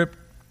Israel trip,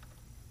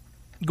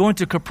 going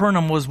to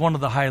Capernaum was one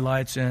of the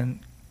highlights,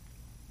 and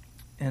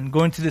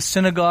going to this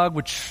synagogue,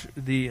 which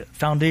the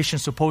foundation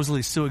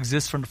supposedly still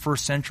exists from the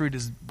first century.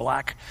 This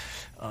black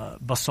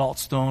basalt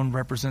stone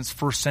represents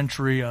first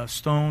century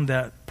stone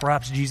that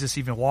perhaps Jesus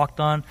even walked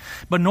on.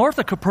 But north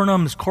of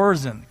Capernaum is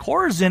Chorazin.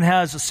 Chorazin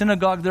has a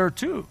synagogue there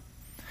too.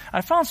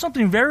 I found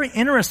something very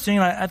interesting.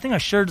 I think I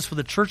shared this with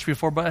the church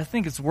before, but I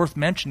think it's worth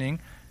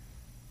mentioning.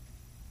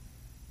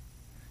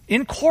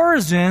 In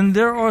Chorazin,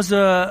 there was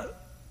a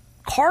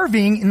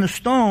carving in the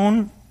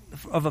stone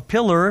of a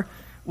pillar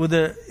with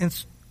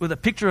a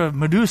picture of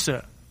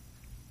Medusa.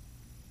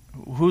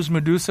 Who's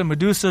Medusa?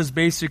 Medusa is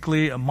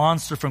basically a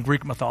monster from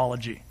Greek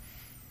mythology.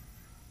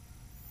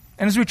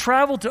 And as we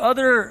traveled to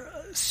other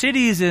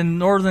cities in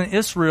northern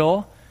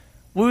Israel,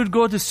 we would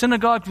go to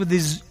synagogues with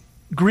these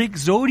Greek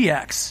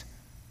zodiacs.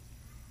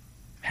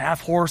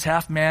 Half horse,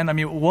 half man. I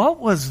mean, what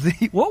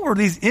were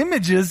these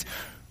images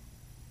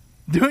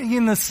doing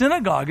in the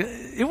synagogue?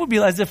 It would be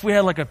as if we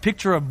had like a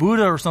picture of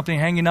Buddha or something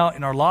hanging out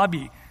in our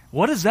lobby.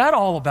 What is that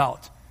all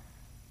about?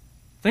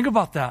 Think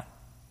about that.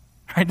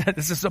 Right?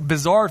 This is a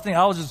bizarre thing.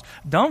 I was just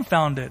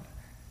dumbfounded.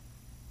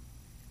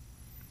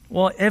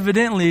 Well,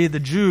 evidently the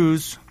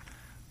Jews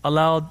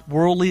allowed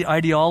worldly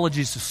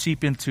ideologies to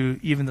seep into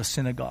even the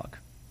synagogue.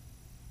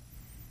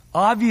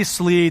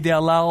 Obviously, they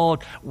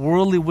allowed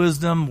worldly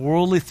wisdom,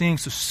 worldly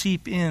things to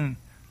seep in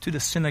to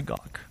the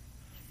synagogue,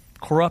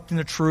 corrupting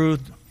the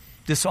truth,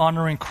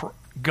 dishonoring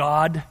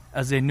God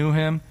as they knew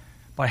him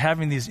by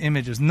having these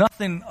images.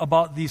 Nothing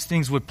about these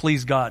things would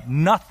please God.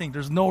 Nothing.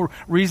 There's no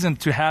reason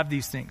to have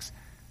these things.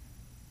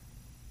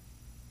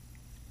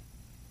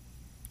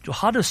 So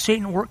how does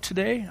Satan work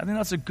today? I think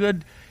that's a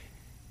good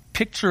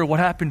picture of what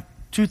happened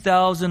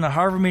 2,000 or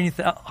however many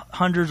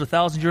hundreds or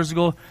thousands years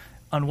ago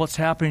on what's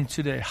happening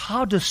today.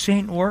 How does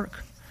Satan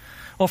work?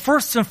 Well,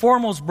 first and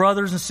foremost,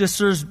 brothers and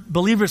sisters,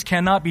 believers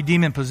cannot be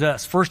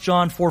demon-possessed. 1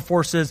 John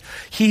 4:4 says,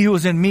 "He who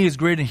is in me is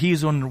greater than he who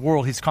is in the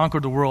world." He's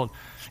conquered the world.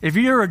 If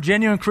you're a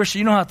genuine Christian,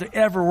 you don't have to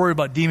ever worry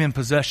about demon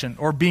possession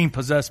or being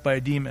possessed by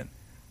a demon.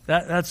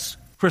 That's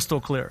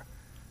crystal clear.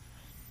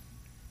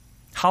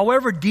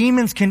 However,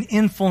 demons can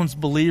influence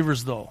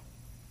believers, though.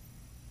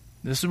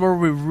 This is where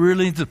we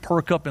really need to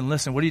perk up and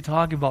listen. What are you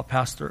talking about,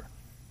 Pastor?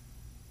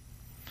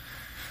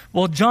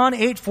 Well, John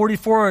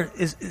 8:44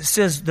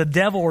 says the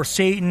devil or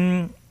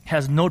Satan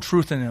has no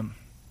truth in him.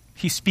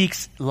 He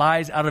speaks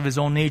lies out of his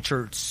own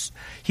nature.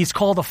 He's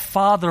called the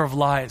father of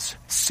lies.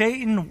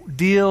 Satan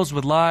deals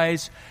with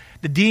lies.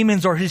 The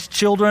demons are his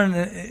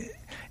children,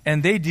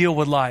 and they deal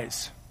with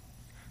lies.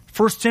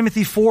 1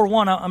 Timothy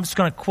 4:1, I'm just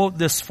going to quote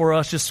this for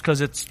us just because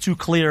it's too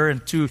clear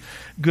and too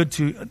good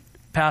to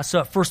pass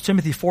up. 1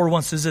 Timothy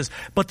 4:1 says this,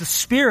 "But the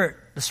Spirit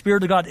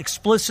of God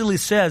explicitly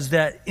says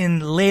that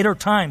in later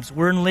times,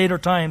 we're in later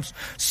times,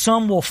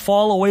 some will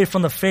fall away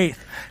from the faith,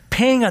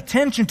 paying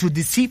attention to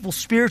deceitful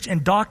spirits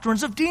and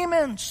doctrines of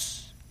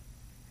demons."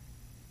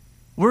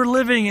 We're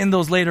living in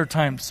those later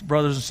times,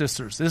 brothers and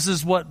sisters. This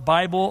is what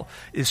Bible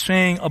is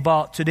saying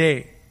about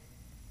today.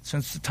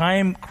 Since the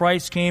time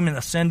Christ came and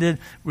ascended,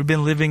 we've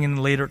been living in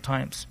later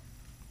times.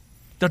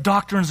 The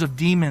doctrines of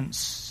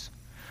demons.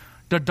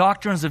 The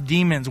doctrines of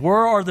demons.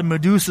 Where are the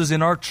Medusas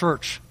in our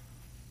church?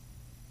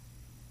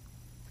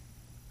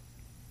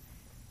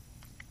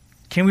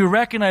 Can we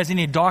recognize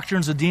any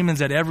doctrines of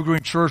demons at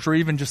Evergreen Church or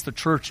even just the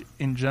church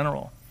in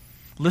general?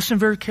 Listen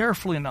very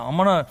carefully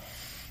now.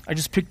 I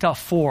just picked out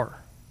four.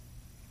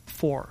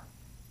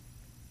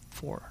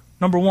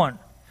 Number one,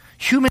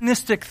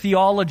 humanistic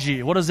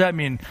theology. What does that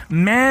mean?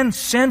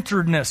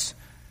 Man-centeredness.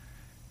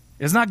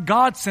 It's not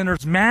God-centered,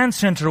 it's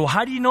man-centered. Well,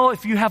 how do you know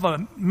if you have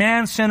a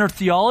man-centered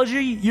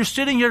theology? You're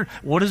sitting here,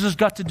 what has this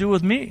got to do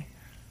with me?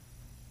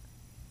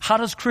 How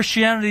does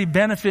Christianity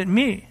benefit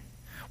me?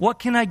 What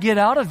can I get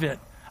out of it?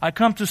 I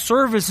come to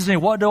service and say,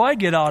 what do I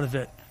get out of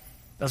it?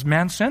 That's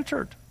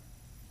man-centered.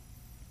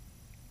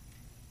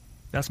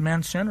 That's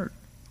man-centered.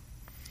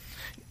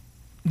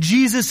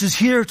 Jesus is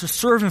here to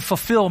serve and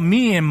fulfill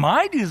me and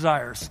my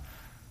desires.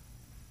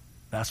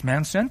 That's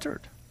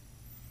man-centered.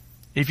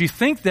 If you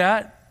think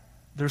that,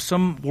 there's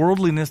some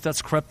worldliness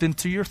that's crept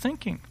into your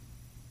thinking.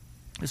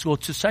 Let's go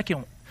to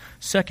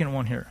second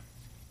one here,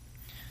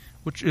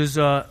 which is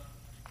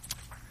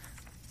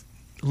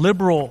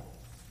liberal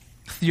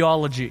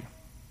theology.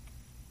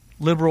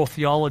 Liberal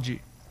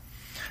theology.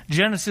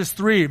 Genesis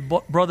 3,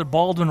 Brother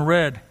Baldwin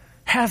read,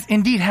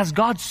 has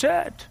God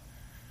said.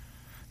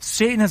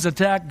 Satan has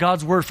attacked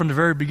God's word from the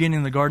very beginning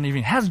of the Garden of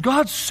Eden. Has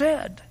God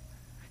said?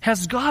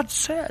 Has God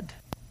said?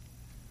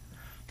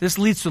 This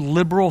leads to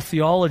liberal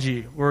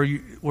theology, where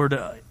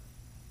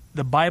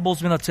the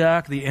Bible's been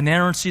attacked. The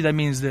inerrancy, that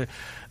means that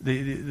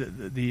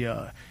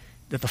the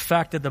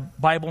fact that the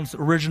Bible's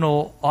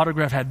original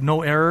autograph had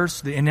no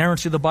errors. The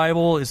inerrancy of the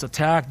Bible is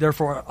attacked,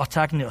 therefore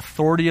attacking the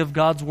authority of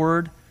God's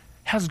word.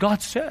 Has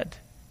God said?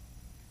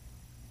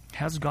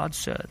 Has God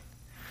said?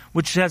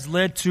 Which has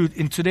led to,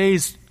 in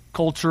today's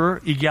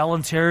culture,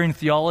 egalitarian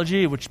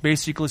theology, which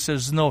basically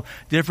says there's no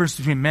difference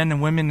between men and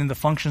women in the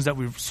functions that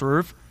we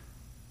serve.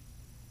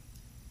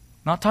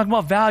 Not talking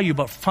about value,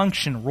 but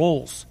function,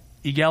 roles.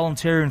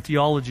 Egalitarian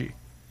theology.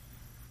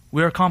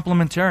 We are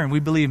complementarian. We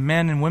believe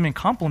men and women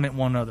complement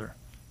one another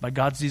by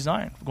God's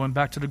design, going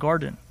back to the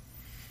garden.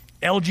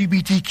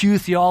 LGBTQ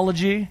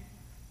theology.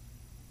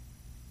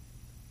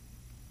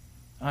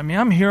 I mean,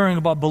 I'm hearing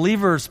about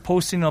believers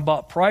posting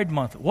about Pride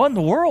Month. What in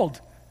the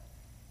world?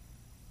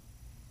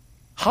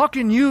 How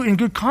can you, in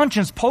good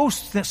conscience,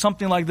 post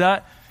something like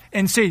that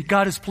and say,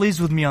 God is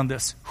pleased with me on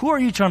this? Who are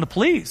you trying to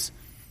please?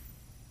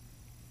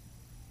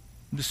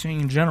 I'm just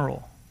saying in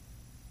general.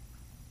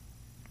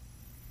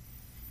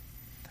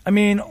 I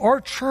mean, our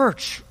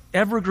church,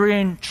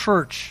 Evergreen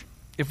Church,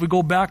 if we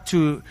go back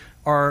to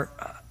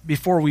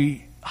before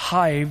we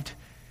hived,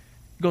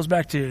 it goes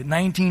back to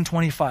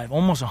 1925,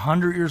 almost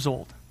 100 years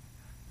old.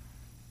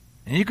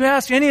 And you can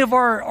ask any of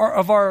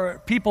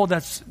our people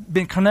that's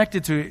been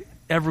connected to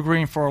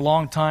Evergreen for a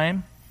long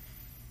time.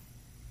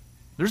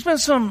 There's been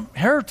some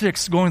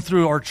heretics going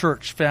through our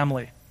church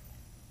family.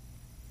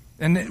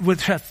 And it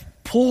would have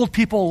pulled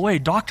people away.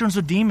 Doctrines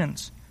of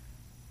demons.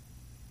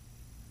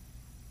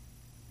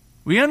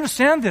 We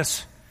understand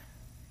this.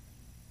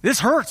 This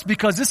hurts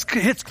because this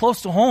hits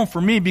close to home for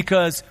me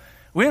because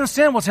we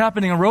understand what's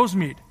happening in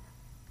Rosemead.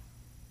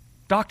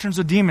 Doctrines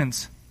of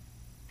demons.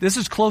 This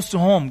is close to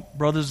home,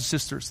 brothers and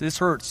sisters. This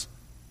hurts.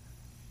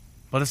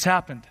 But it's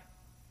happened.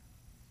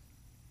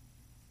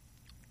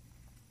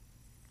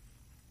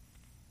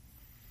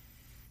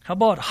 How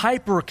about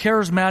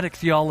hyper-charismatic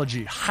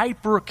theology?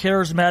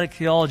 Hyper-charismatic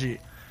theology,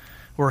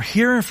 where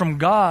hearing from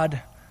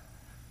God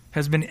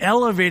has been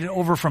elevated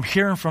over from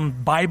hearing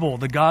from Bible,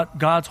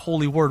 God's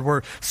holy word,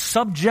 where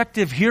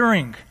subjective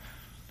hearing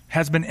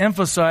has been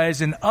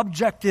emphasized and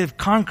objective,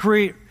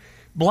 concrete,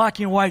 black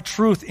and white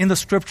truth in the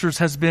scriptures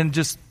has been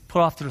just put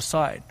off to the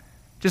side.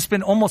 Just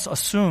been almost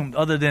assumed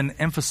other than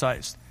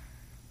emphasized.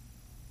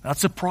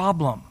 That's a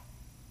problem.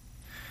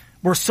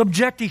 Where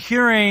subjective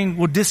hearing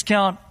will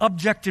discount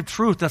objective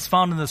truth that's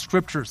found in the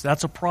scriptures.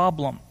 That's a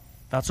problem.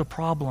 That's a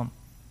problem.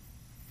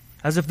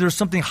 As if there's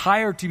something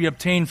higher to be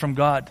obtained from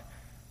God.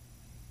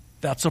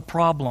 That's a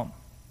problem.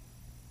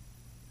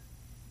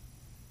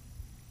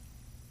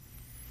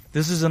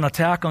 This is an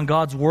attack on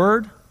God's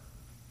word.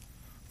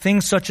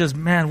 Things such as,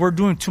 man, we're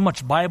doing too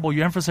much Bible.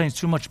 You're emphasizing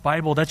too much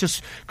Bible. That's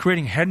just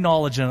creating head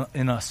knowledge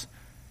in us.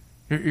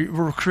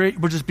 We're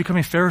just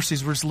becoming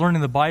Pharisees. We're just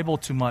learning the Bible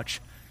too much.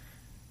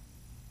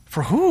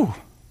 For who?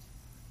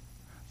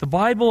 The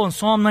Bible in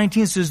Psalm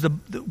 19 says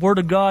the word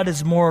of God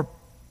is more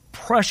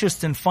precious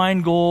than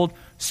fine gold,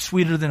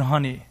 sweeter than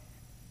honey.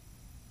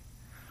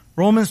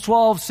 Romans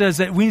 12 says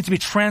that we need to be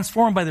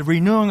transformed by the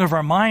renewing of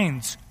our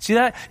minds. See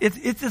that?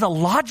 It's a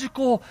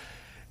logical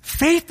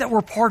faith that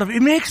we're part of.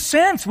 It makes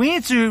sense. We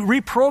need to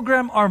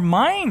reprogram our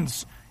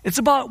minds. It's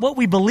about what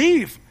we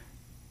believe.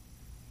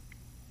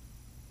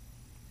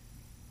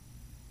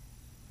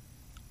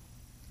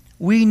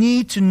 We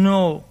need to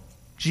know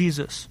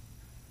Jesus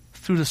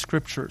through the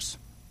scriptures.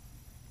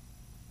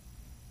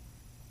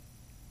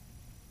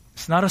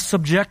 It's not a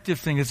subjective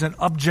thing. It's an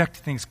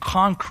objective thing. It's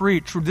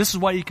concrete, true. This is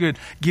why you could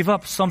give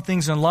up some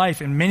things in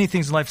life and many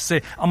things in life to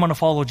say, I'm going to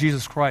follow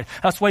Jesus Christ.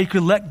 That's why you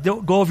could let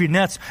go of your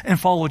nets and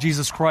follow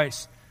Jesus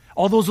Christ.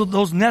 All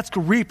those nets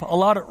could reap a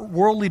lot of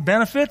worldly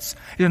benefits.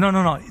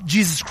 No.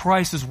 Jesus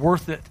Christ is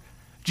worth it.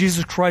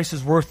 Jesus Christ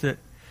is worth it.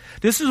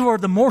 This is where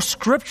the more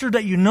scripture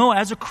that you know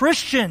as a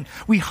Christian,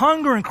 we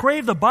hunger and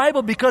crave the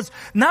Bible because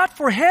not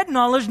for head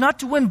knowledge, not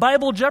to win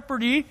Bible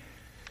Jeopardy,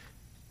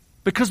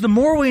 because the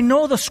more we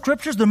know the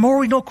scriptures, the more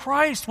we know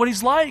Christ, what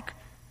He's like.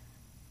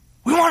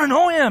 We want to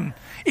know Him.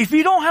 If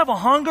you don't have a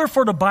hunger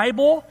for the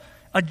Bible,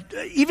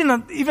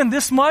 even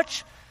this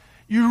much,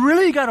 you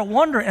really got to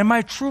wonder, am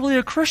I truly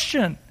a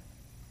Christian?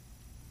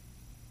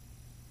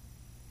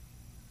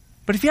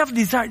 But if you have a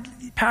desire,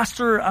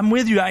 Pastor, I'm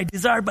with you, I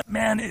desire, but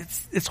man,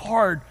 it's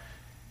hard.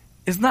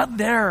 It's not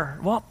there.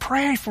 Well,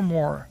 pray for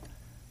more.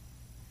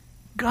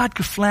 God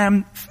could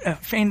fan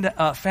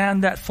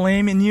that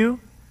flame in you.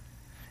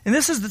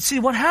 And see,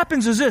 what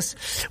happens is this.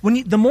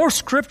 The more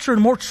scripture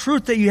and more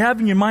truth that you have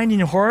in your mind and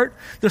your heart,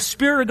 the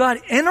Spirit of God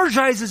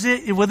energizes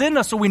it within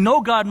us so we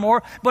know God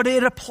more, but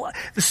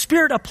the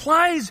Spirit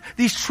applies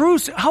these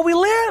truths to how we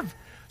live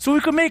so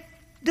we can make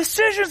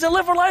decisions and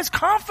live our lives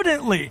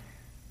confidently.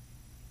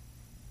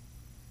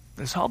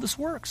 That's how this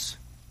works.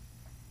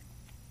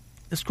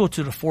 Let's go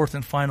to the fourth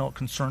and final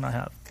concern I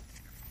have.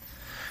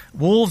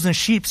 Wolves in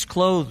sheep's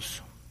clothes.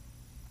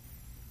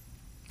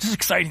 This is an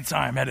exciting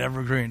time at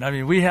Evergreen. I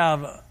mean, we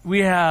have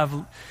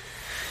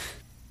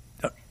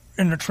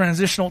in a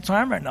transitional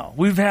time right now.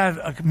 We've had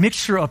a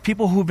mixture of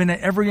people who've been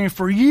at Evergreen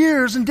for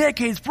years and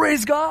decades.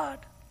 Praise God.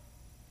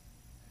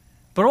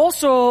 But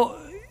also,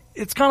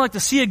 it's kind of like the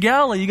Sea of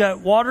Galilee. You got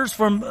waters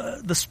from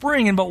the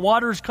spring, but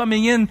waters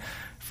coming in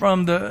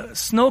from the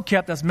snow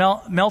cap that's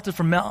melted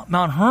from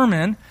Mount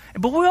Hermon.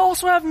 But we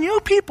also have new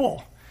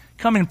people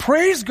coming.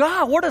 Praise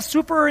God. What a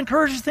super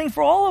encouraging thing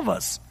for all of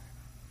us.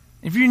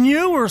 If you're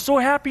new, we're so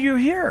happy you're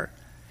here.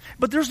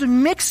 But there's a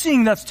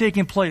mixing that's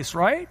taking place,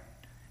 right?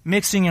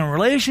 Mixing in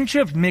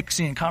relationships,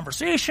 mixing in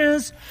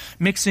conversations,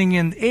 mixing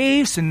in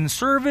ACE and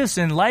service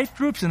and life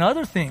groups and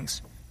other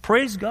things.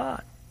 Praise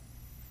God.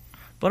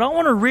 But I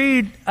want to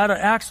read out of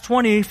Acts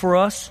 20 for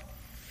us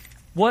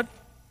what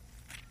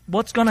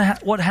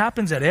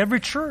happens at every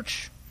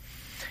church.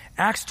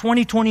 Acts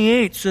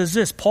 20:28 says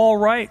this.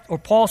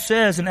 Paul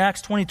says in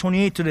Acts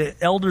 20:28 to the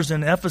elders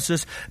in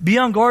Ephesus, be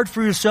on guard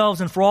for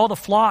yourselves and for all the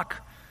flock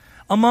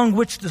among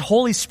which the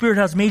Holy Spirit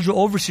has made you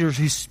overseers.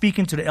 He's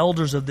speaking to the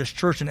elders of this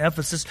church in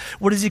Ephesus.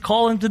 What does he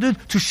call them to do?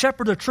 To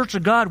shepherd the church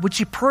of God, which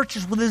he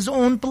purchased with his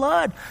own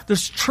blood.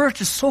 This church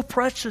is so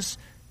precious.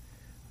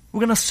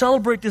 We're going to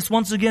celebrate this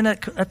once again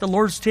at the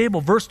Lord's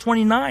table. Verse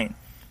 29.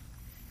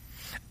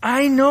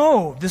 I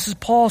know, this is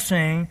Paul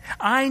saying,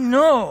 I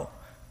know,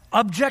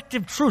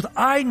 objective truth,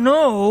 I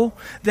know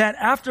that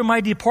after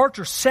my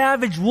departure,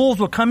 savage wolves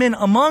will come in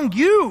among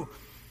you,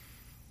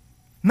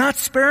 not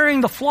sparing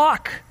the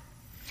flock.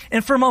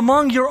 And from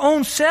among your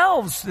own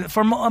selves,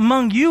 from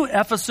among you,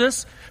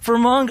 Ephesus,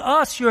 from among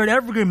us here at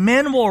Evergreen,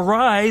 men will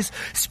arise,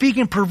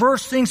 speaking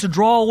perverse things to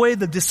draw away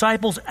the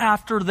disciples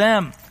after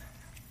them.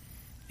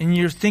 And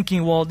you're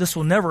thinking, well, this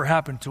will never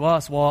happen to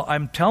us. Well,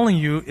 I'm telling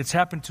you, it's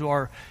happened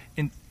to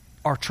in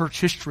our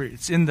church history.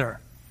 It's in there.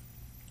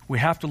 We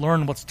have to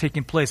learn what's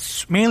taking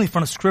place, mainly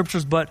from the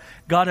scriptures, but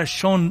God has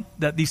shown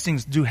that these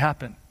things do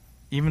happen,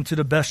 even to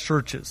the best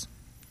churches.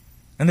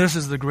 And this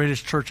is the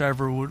greatest church I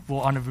ever will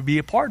want to be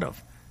a part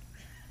of.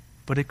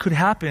 But it could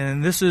happen,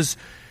 and this is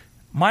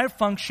my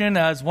function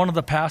as one of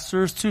the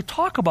pastors to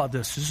talk about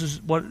this. This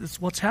is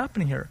what's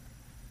happening here.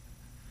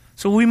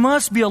 So we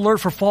must be alert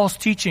for false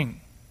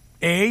teaching.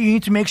 You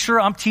need to make sure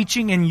I'm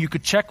teaching, and you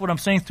could check what I'm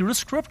saying through the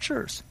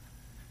scriptures.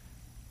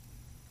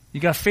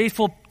 You got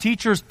faithful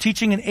teachers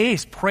teaching in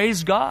ACE.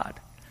 Praise God.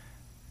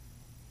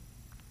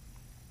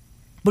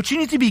 But you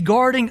need to be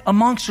guarding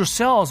amongst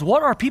yourselves.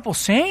 What are people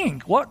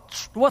saying? What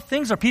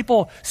things are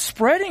people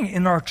spreading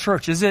in our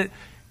church? Is it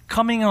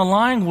coming in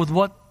line with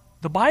what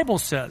the Bible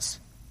says?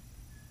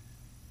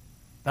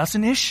 That's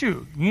an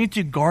issue. You need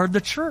to guard the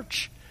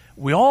church.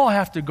 We all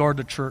have to guard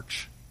the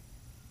church.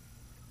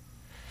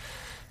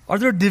 Are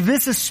there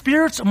divisive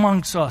spirits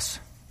amongst us?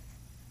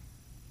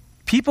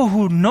 People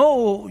who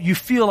know you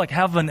feel like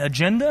have an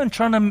agenda and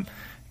trying to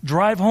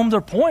drive home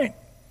their point,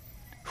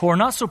 who are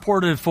not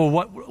supportive for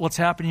what's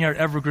happening here at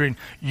Evergreen.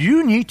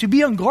 You need to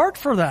be on guard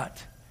for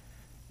that.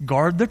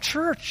 Guard the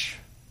church.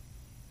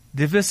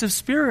 Divisive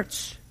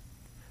spirits.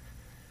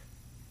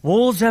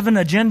 Wolves have an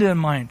agenda in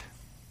mind.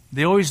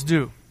 They always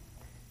do.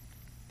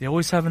 They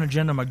always have an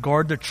agenda in mind.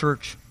 Guard the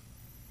church.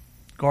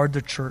 Guard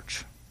the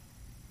church.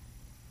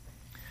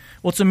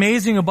 What's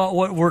amazing about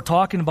what we're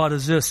talking about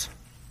is this.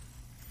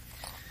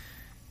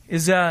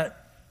 Is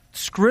that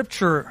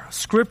Scripture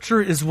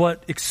is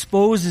what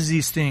exposes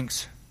these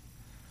things.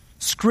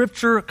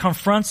 Scripture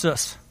confronts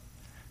us.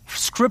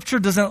 Scripture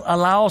doesn't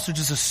allow us to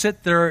just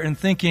sit there and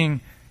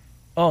thinking,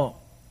 oh,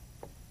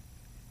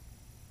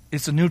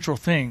 it's a neutral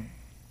thing.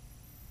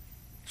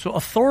 So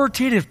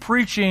authoritative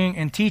preaching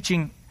and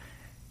teaching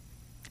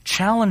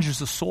challenges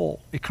the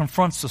soul. It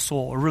confronts the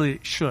soul. It really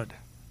should.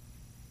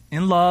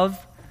 In love,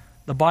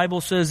 the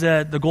Bible says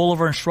that the goal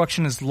of our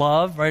instruction is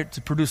love, right?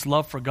 To produce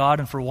love for God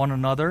and for one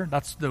another.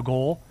 That's the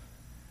goal.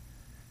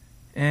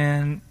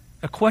 And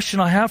a question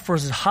I have for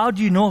us is, how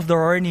do you know if there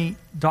are any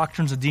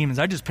doctrines of demons?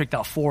 I just picked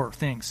out 4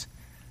 things.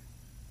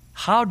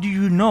 How do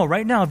you know?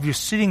 Right now, if you're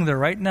sitting there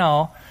right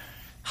now,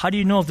 how do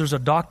you know if there's a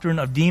doctrine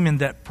of demon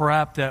that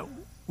perhaps that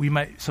we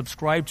might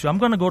subscribe to? I'm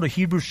going to go to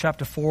Hebrews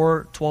chapter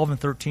 4, 12 and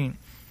 13.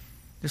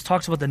 This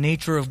talks about the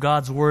nature of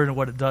God's word and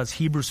what it does.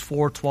 Hebrews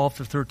 4, 12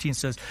 to 13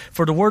 says,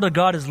 "For the word of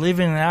God is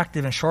living and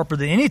active and sharper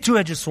than any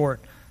two-edged sword,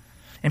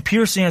 and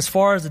piercing as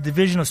far as the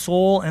division of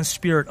soul and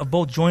spirit, of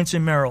both joints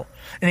and marrow,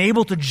 and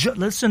able to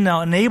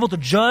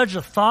judge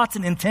the thoughts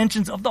and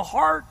intentions of the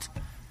heart."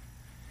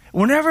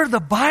 Whenever the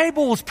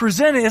Bible is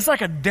presented, it's like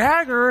a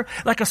dagger,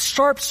 like a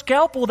sharp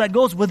scalpel that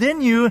goes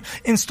within you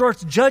and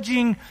starts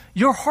judging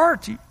your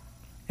heart.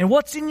 And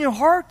what's in your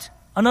heart?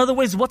 In other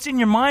ways, what's in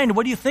your mind?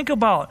 What do you think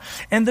about?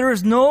 And there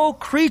is no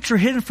creature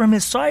hidden from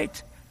his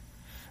sight,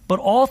 but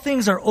all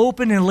things are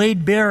open and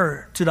laid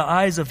bare to the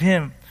eyes of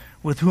him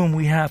with whom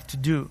we have to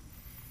do.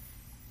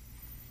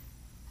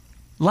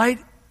 Light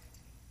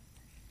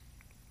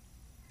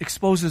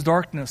exposes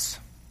darkness.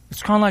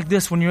 It's kind of like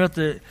this when you're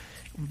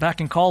back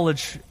in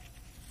college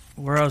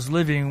where I was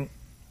living,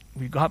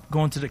 we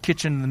go into the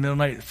kitchen in the middle of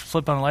the night,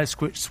 flip on a light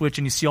switch,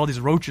 and you see all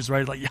these roaches,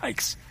 right? Like,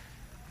 yikes.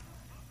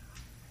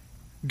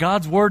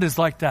 God's word is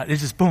like that. It's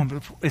just boom,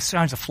 it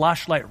shines a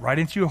flashlight right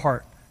into your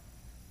heart.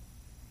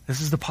 This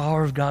is the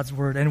power of God's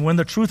word. And when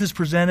the truth is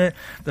presented,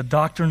 the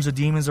doctrines of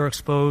demons are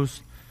exposed.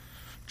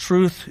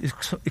 Truth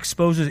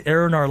exposes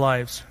error in our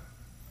lives.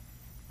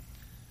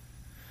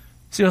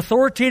 See,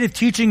 authoritative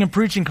teaching and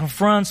preaching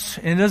confronts,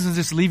 and it doesn't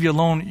just leave you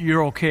alone,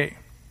 you're okay.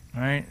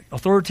 Right?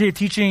 Authoritative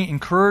teaching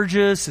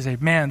encourages to say,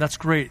 man, that's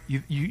great.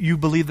 You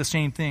believe the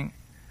same thing.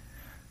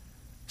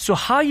 So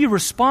how you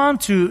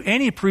respond to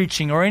any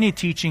preaching or any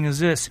teaching is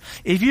this.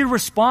 If you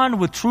respond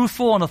with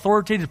truthful and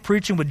authoritative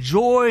preaching with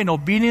joy and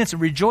obedience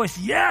and rejoice,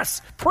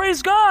 yes,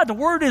 praise God. The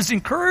word is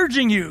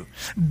encouraging you,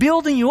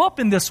 building you up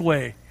in this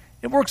way.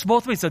 It works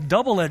both ways. It's a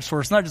double-edged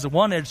sword. It's not just a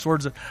one-edged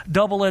sword. It's a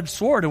double-edged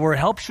sword where it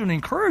helps you and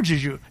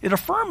encourages you. It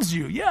affirms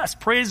you. Yes,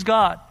 praise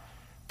God.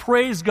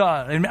 Praise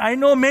God. And I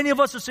know many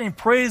of us are saying,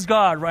 praise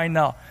God right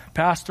now,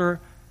 Pastor.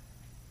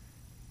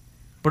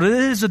 But it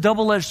is a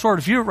double-edged sword.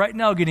 If you're right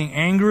now getting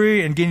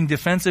angry and getting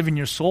defensive in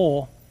your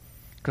soul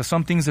because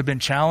some things have been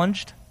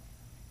challenged,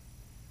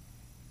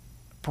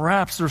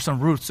 perhaps there's some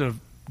roots of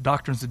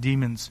doctrines of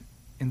demons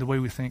in the way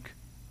we think.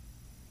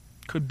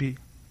 Could be.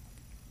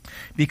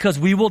 Because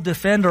we will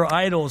defend our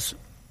idols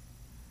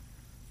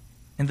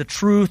and the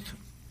truth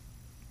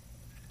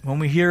when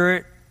we hear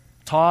it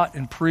taught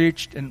and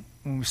preached, and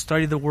when we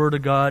study the Word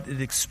of God,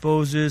 it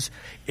exposes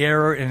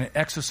error and it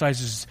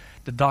exercises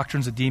the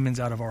doctrines of demons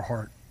out of our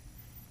heart.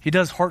 He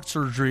does heart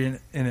surgery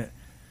in it.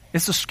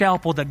 It's a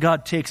scalpel that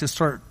God takes and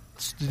starts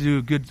experts to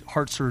do good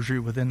heart surgery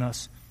within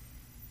us.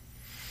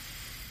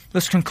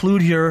 Let's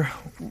conclude here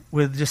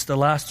with just the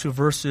last two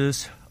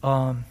verses.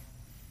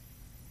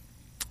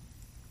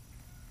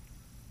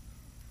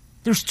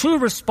 There's two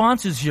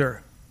responses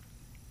here.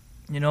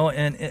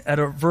 And at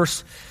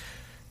verse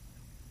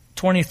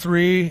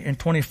 23 and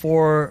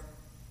 24,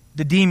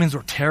 the demons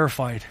were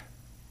terrified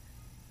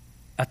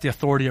at the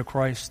authority of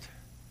Christ.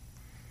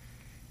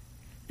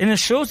 And it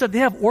shows that they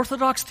have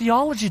orthodox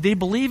theology. They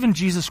believe in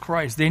Jesus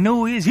Christ. They know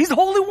who He is. He's the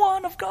Holy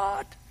One of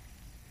God.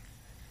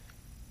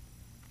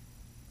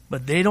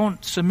 But they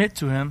don't submit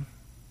to Him.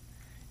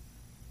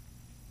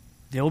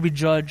 They will be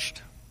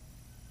judged.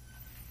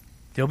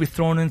 They'll be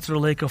thrown into the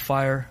lake of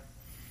fire.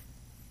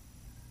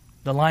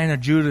 The Lion of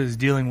Judah is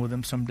dealing with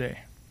them someday.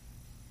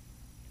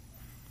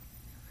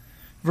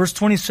 Verse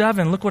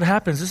 27, look what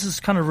happens. This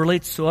kind of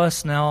relates to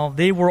us now.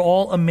 They were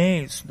all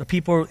amazed. The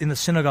people in the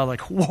synagogue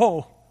like,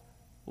 whoa,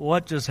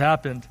 what just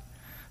happened?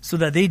 So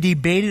that they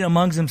debated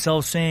amongst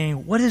themselves,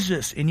 saying, what is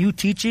this? And you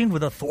teaching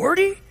with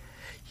authority?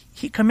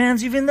 He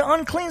commands even the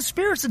unclean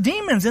spirits, the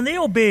demons, and they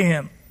obey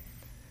Him.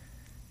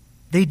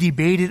 They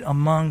debated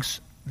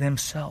amongst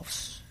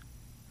themselves.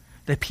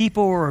 The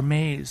people were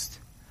amazed.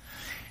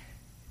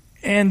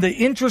 And the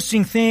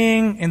interesting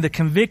thing and the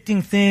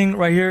convicting thing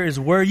right here is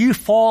where you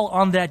fall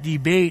on that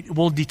debate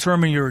will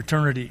determine your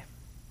eternity.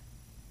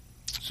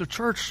 So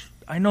church,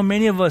 I know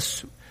many of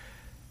us,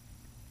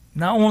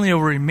 not only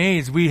are we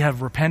amazed, we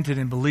have repented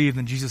and believed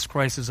in Jesus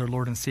Christ as our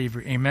Lord and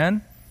Savior.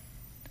 Amen?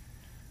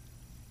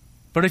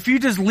 But if you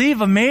just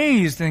leave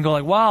amazed and go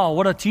like, wow,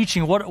 what a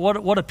teaching,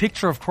 what a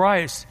picture of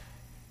Christ,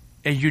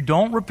 and you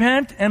don't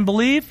repent and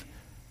believe,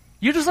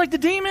 you're just like the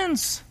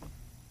demons.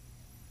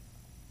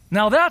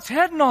 Now that's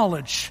head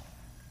knowledge.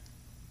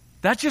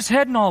 That's just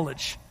head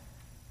knowledge.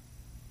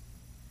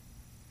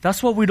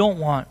 That's what we don't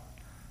want.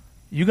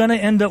 You're going to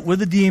end up with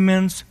the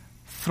demons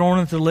thrown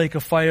into the lake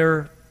of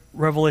fire,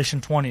 Revelation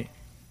 20.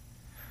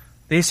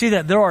 They say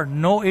that there are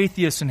no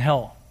atheists in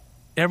hell.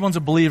 Everyone's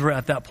a believer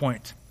at that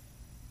point.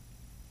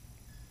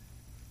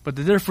 But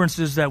the difference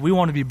is that we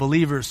want to be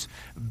believers,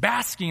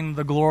 basking in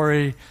the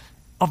glory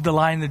of the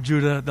Lion of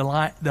Judah,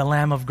 the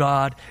Lamb of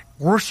God,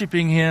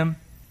 worshiping Him,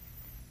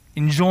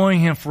 enjoying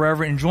Him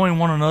forever, enjoying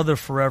one another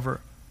forever.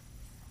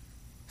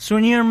 So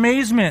in your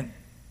amazement,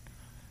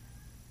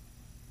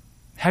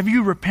 have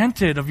you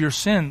repented of your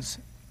sins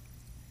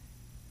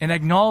and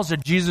acknowledged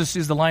that Jesus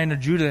is the Lion of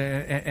Judah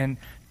and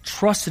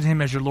trusted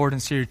Him as your Lord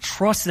and Savior?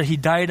 Trust that He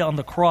died on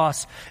the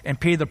cross and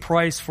paid the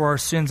price for our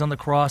sins on the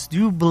cross. Do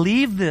you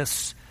believe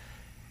this?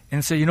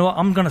 And say, you know what,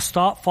 I'm going to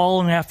stop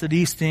following after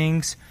these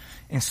things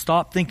and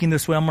stop thinking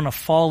this way. I'm going to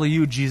follow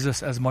You,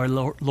 Jesus, as my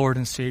Lord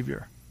and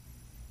Savior.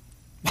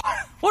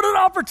 What an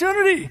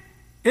opportunity.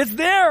 It's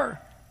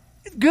there.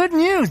 It's good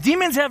news.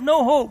 Demons have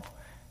no hope.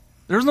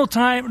 There's no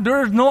time.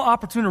 There's no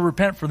opportunity to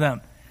repent for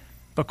them.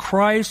 But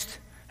Christ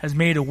has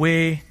made a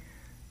way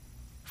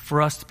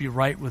for us to be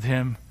right with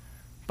Him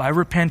by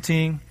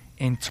repenting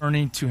and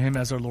turning to Him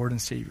as our Lord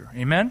and Savior.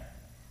 Amen?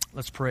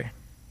 Let's pray.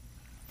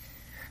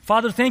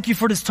 Father, thank You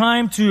for this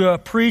time to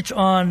preach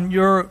on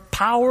Your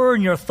power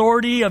and Your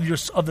authority of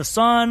the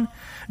Son.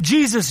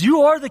 Jesus,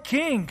 You are the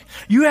King.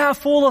 You have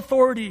full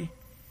authority.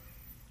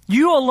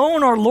 You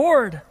alone are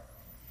Lord.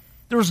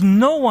 There's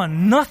no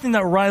one, nothing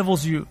that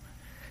rivals You.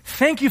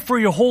 Thank You for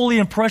Your holy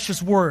and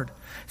precious word.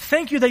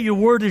 Thank You that Your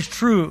word is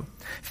true.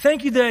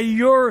 Thank You that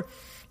Your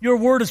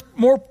word is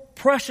more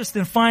precious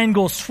than fine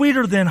gold,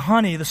 sweeter than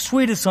honey, the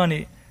sweetest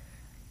honey.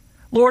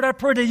 Lord, I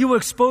pray that You will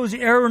expose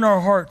the error in our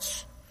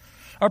hearts.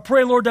 I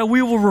pray, Lord, that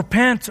we will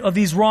repent of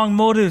these wrong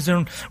motives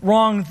and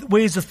wrong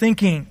ways of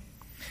thinking.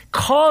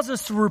 Cause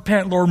us to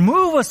repent, Lord.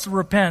 Move us to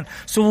repent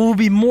so we'll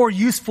be more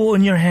useful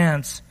in Your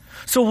hands.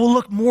 So we'll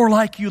look more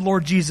like You,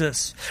 Lord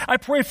Jesus. I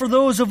pray for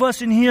those of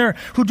us in here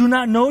who do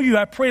not know You.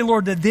 I pray,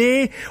 Lord, that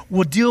they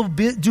will do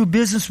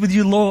business with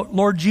You,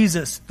 Lord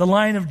Jesus, the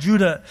Lion of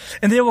Judah.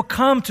 And they will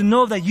come to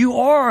know that You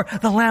are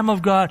the Lamb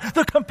of God,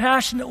 the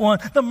compassionate one,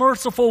 the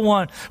merciful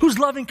one, whose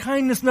loving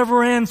kindness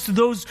never ends to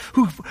those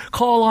who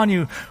call on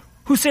You,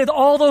 who say that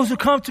all those who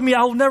come to Me,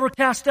 I will never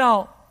cast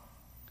out.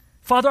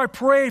 Father, I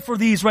pray for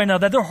these right now,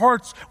 that their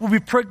hearts will be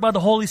pricked by the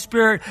Holy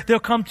Spirit. They'll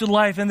come to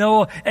life and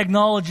they'll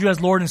acknowledge You as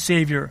Lord and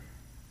Savior.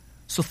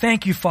 So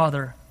thank You,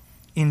 Father.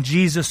 In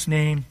Jesus'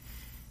 name,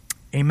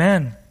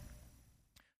 amen.